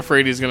 stuff. I'm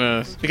afraid he's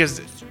gonna Because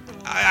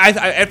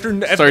after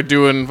start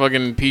doing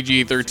fucking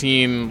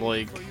PG-13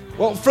 like.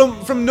 well,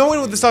 from knowing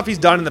what the stuff he's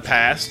done in the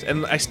past,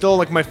 and I still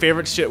like my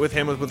favorite shit with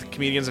him was with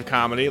comedians of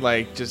comedy.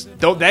 Like just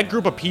that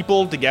group of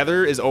people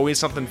together is always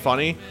something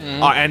funny.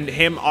 And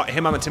him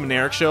on the Tim and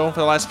Eric show for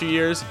the last few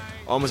years,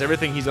 almost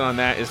everything he's done on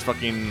that is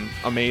fucking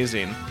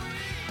amazing.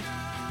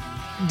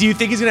 Do you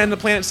think he's gonna end up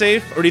playing it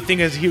safe, or do you think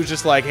he was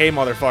just like, "Hey,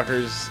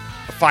 motherfuckers,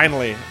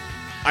 finally,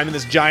 I'm in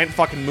this giant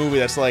fucking movie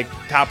that's like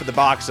top of the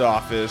box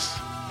office."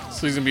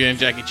 So he's gonna be in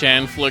Jackie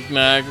Chan flick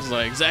next,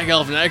 like Zach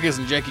Galifianakis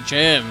and Jackie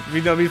Chan. We'd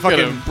be Gotta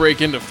fucking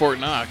break into Fort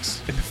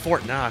Knox. in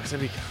Fort Knox.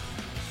 They've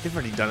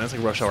already done that. It's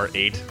like Rush Hour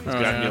 8. It's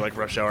gotta yeah. be like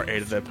Rush Hour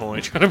 8 at that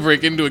point. Gotta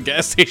break into a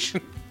gas station.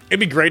 It'd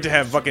be great to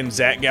have fucking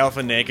Zach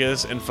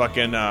Galifianakis and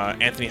fucking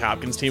Anthony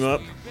Hopkins team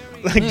up.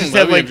 Like just that'd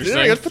have be like interesting.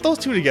 yeah, let's put those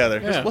two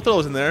together. Yeah. Just put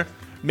those in there.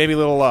 Maybe a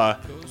little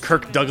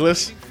Kirk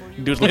Douglas.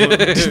 Dude's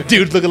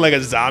looking like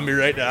a zombie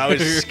right now.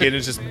 His skin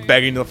is just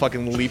begging to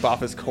fucking leap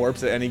off his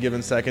corpse at any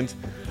given second.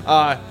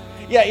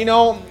 Yeah, you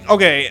know,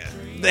 okay.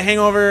 The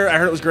Hangover, I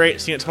heard it was great.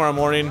 Seeing it tomorrow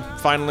morning,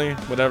 finally,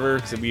 whatever.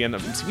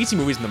 Because we see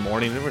movies in the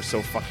morning, and we're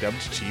so fucked up.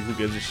 Just cheap, who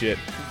gives a shit?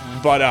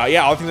 But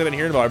yeah, all the things I've been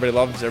hearing about, everybody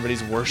loves.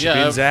 Everybody's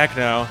worshiping Zach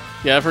now.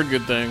 Yeah, I've heard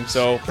good things.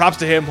 So props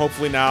to him.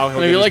 Hopefully now he'll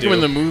I mean, if get you like his him in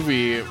due. the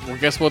movie, well,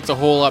 guess what's a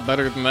whole lot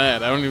better than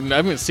that? I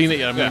haven't seen it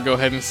yet. I'm Yeah. gonna go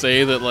ahead and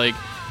say that like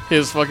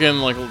his fucking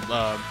like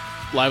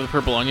Live with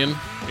Purple Onion,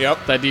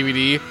 Yep. that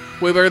DVD,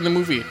 way better than the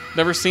movie.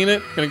 Never seen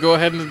it. Gonna go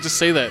ahead and just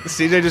say that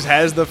CJ just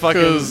has the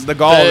fucking because the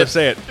gall to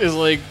say it. Is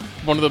like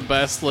one of the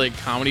best like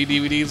comedy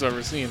DVDs I've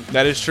ever seen.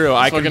 That is true.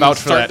 I can Fucking vouch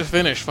for start that. to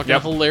finish, fucking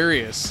Yep.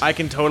 hilarious. I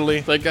can totally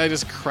That guy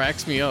just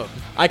cracks me up.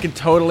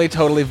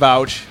 totally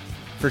vouch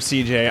for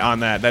CJ on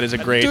that. That is a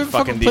great Dude,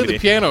 fucking play the DVD.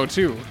 piano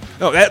too.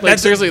 No, Like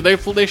that's seriously,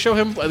 they show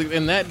him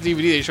in that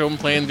DVD. They show him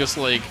playing just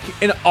like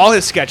in all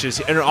his sketches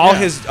and all Yeah.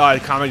 his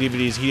comic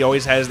DVDs. He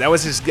always has that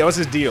was his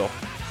deal.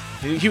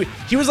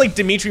 He was like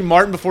Dimitri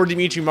Martin before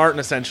Dimitri Martin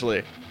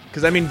essentially.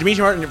 Because I mean,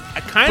 Dimitri Martin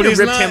kind But of he's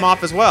ripped not- him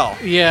off as well.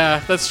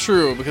 yeah, that's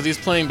true because he's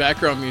playing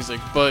background music,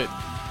 but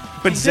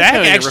But did Zach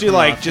kinda actually rip him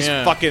like off, just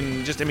yeah.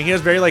 fucking just. I mean, he has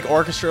very like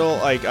orchestral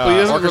like. But he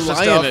doesn't orchestra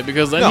rely stuff. on it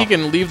because then No. he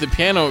can leave the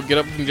piano, get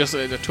up and just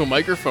to a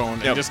microphone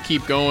and Yep. just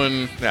keep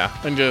going. Yeah.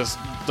 And just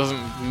doesn't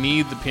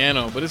need the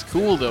piano, but it's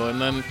cool though. And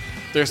then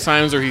there's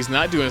times where he's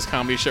not doing his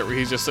comedy shit where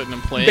he's just sitting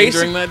and playing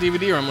during that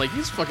DVD. Where I'm like,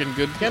 he's fucking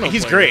good piano.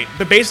 He's player. great.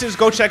 But basically, just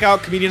go check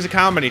out Comedians of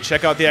Comedy.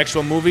 Check out the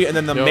actual movie and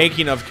then the Yep.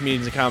 making of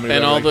Comedians of Comedy.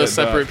 And whatever, all like the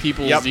separate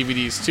people's yep.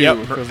 DVDs too.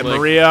 Yep. 'cause, And like,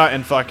 Maria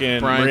and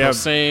fucking Brian Maria.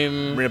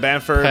 Posehn, Maria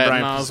Bamford, Patton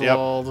Brian Oswalt. Yep,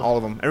 all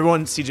of them.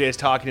 Everyone CJ is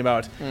talking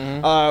about.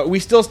 We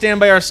still stand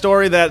by our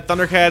story that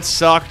Thundercats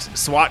sucked.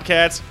 SWAT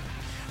Cats.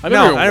 I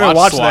No, never, I never watched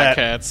watched SWAT that.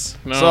 Cats.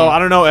 No. So I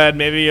don't know, Ed.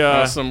 Maybe.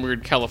 Some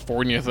weird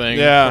California thing.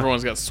 Yeah.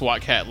 Everyone's got SWAT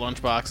Cat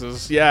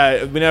lunchboxes.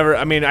 Yeah, we never.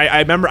 I mean,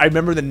 I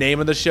remember the name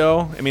of the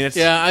show. I mean, it's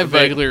Yeah, I a big-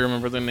 vaguely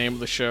remember the name of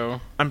the show.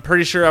 I'm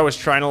pretty sure I was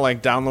trying to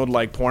like download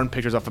like porn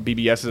pictures off of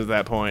BBSs at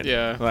that point.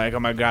 Yeah. Like,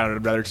 oh my god,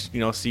 I'd rather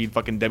see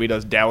fucking Debbie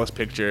Does Dallas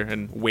picture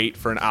and wait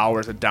for an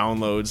hour to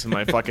downloads in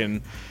my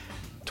fucking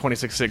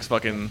 26.6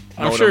 fucking.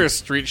 I'm modem. sure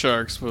Street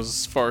Sharks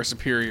was far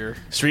superior.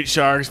 Street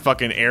Sharks,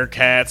 fucking Air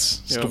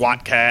Cats, Yep.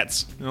 SWAT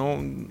Cats.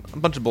 A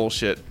bunch of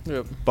bullshit.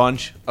 Yep.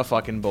 Bunch of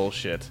fucking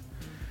bullshit.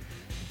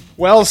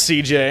 Well,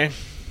 CJ,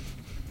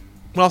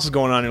 what else is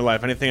going on in your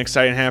life? Anything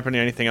exciting happening?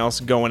 Anything else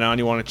going on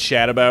you want to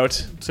chat about?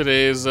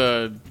 Today's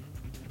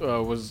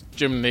was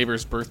Jim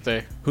Neighbor's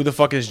birthday. Who the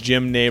fuck is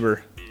Jim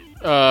Neighbor?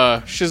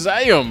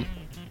 Shazam!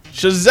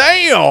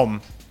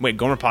 Shazam! Wait,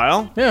 Gomer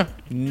Pyle? Yeah.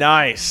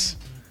 Nice.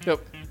 Yep.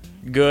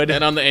 Good.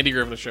 And on the Andy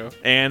Griffith Show.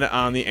 And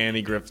on the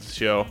Andy Griffith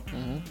Show.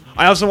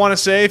 I also want to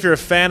say, if you're a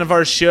fan of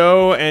our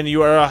show and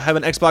you have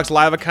an Xbox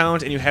Live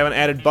account and you haven't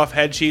added Buff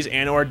Head Cheese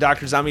and or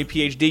Dr. Zombie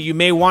PhD, you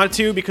may want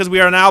to, because we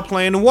are now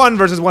playing 1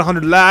 versus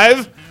 100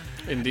 live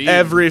Indeed.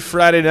 every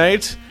Friday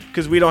night,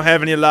 because we don't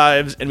have any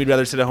lives and we'd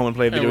rather sit at home and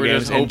play and video we're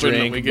games just and hoping that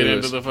drink. we and get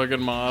booze. into the fucking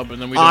mob and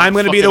then we don't I'm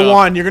going to fuck be it the up.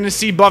 one. You're going to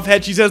see Buff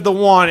Head Cheese as the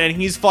one, and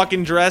he's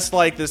fucking dressed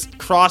like this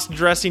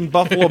cross-dressing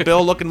Buffalo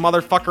Bill looking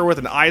motherfucker with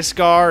an eye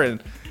scar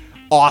and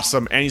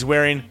awesome. And he's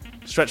wearing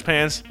stretch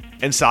pants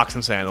and socks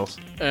and sandals.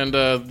 And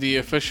the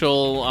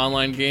official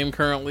online game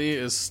currently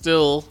is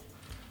still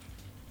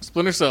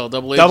Splinter Cell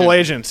Double Agent. Double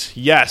Agent,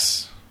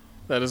 yes.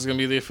 That is going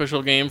to be the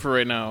official game for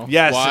right now.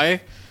 Yes.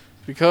 Why?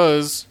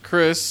 Because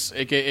Chris,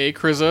 a.k.a.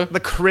 Krizza, The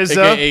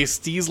Krizza, a.k.a.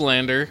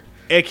 Steezlander,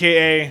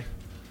 a.k.a.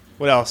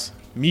 what else?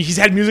 He's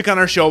had music on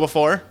our show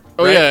before.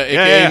 Oh right? yeah,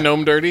 aka yeah.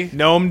 Gnome Dirty,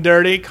 Gnome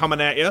Dirty coming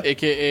at you,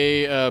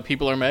 aka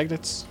People Are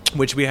Magnets.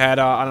 which we had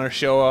on our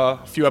show a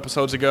few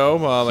episodes ago,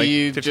 like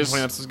He 15, just-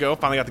 20 episodes ago.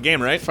 Finally got the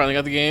game, right? Finally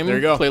got the game. There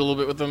you go. Played a little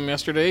bit with him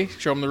yesterday.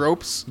 Show him the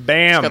ropes.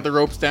 Bam. He's got the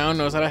ropes down.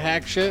 Knows how to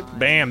hack shit.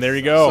 Bam, there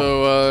you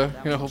go.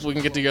 So hopefully we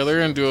can get together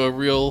and do a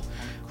real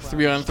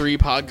 3-on-3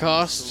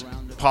 podcast.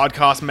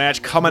 Podcast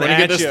match coming We're gonna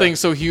at get this you. thing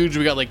so huge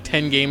we got like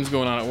 10 games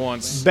going on at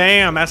once.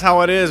 Bam, that's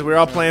how it is. We're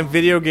all playing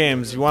video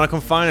games. You want to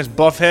come find us,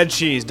 Buffhead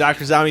Cheese,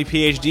 Dr. Zombie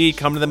PhD.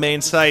 Come to the main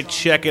site,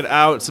 check it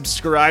out,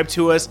 subscribe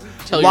to us.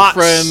 Tell your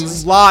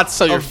friends, lots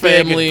tell your of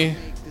big- family.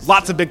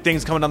 lots of big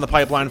things coming down the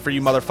pipeline for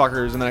you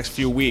motherfuckers in the next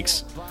few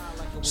weeks.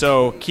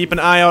 So keep an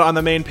eye out on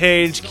the main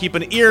page. Keep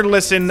an ear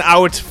listen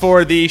out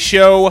for the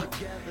show.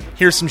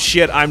 Here's some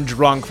shit. I'm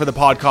drunk for the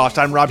podcast.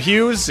 I'm Rob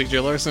Hughes.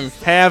 CJ Larson.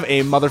 Have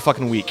a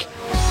motherfucking week.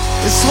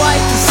 It's like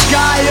the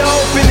sky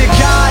open and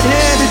God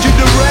handed you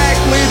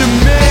directly to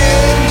me.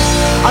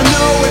 I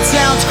know it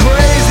sounds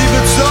crazy,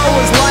 but so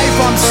is life.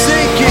 I'm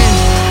sinking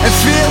and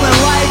feeling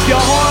like your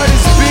heart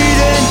is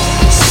beating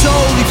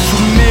solely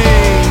for me.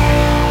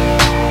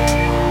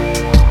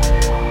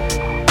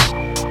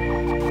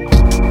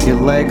 Your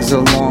legs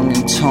are long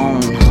and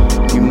toned.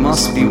 You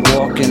must be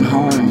walking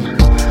home.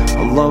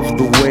 I love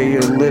the way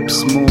your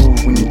lips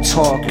move when you're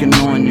talking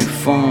on your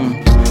phone.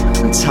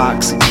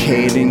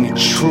 Intoxicating, you're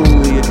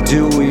truly a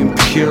dewy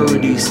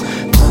impurities.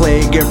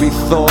 Plague every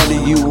thought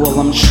of you while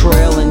I'm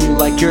trailing you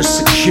like your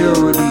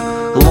security.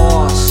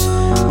 Lost,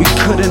 we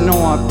couldn't know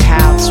our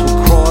paths would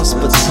cross,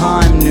 but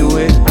time knew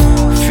it.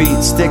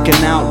 Feet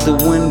sticking out the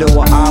window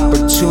of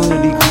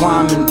opportunity,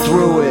 climbing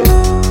through it.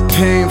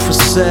 Paying for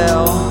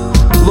sale,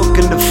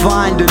 looking to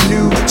find a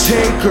new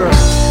taker.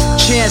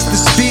 Chance to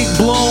speak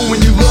blown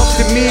when you looked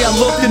at me, I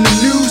looked in the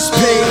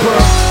newspaper.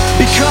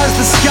 Because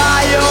the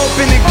sky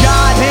opened and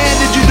God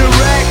handed you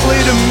directly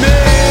to me.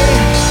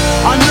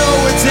 I know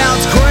it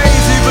sounds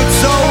crazy, but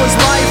so is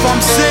life.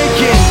 I'm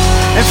sinking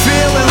and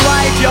feeling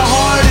like your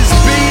heart is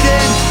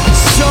beating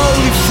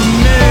solely for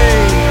me.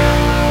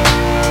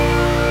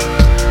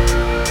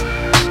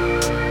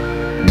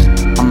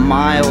 I'm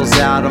miles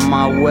out of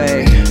my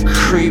way,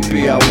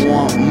 creepy, I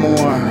want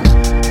more.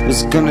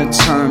 Was gonna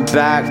turn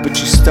back, but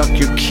you stuck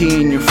your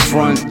key in your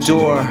front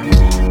door.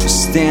 You're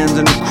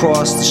standing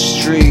across the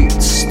street,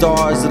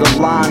 stars that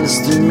align us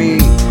to me.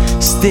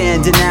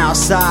 Standing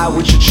outside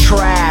with your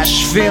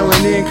trash,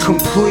 feeling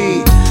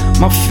incomplete.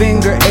 My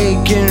finger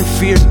aching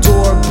for your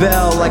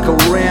doorbell like a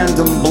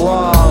random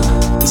blog.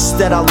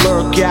 Instead I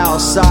lurk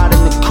outside in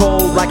the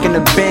cold like an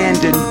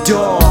abandoned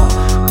dog.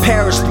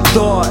 Perish the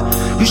thought,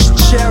 you should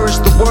cherish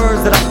the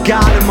words that I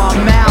got in my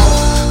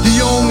mouth.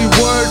 The only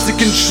words that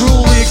can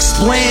truly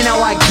explain how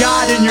I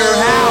got in your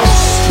house.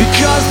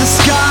 Because the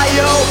sky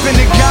opened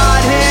and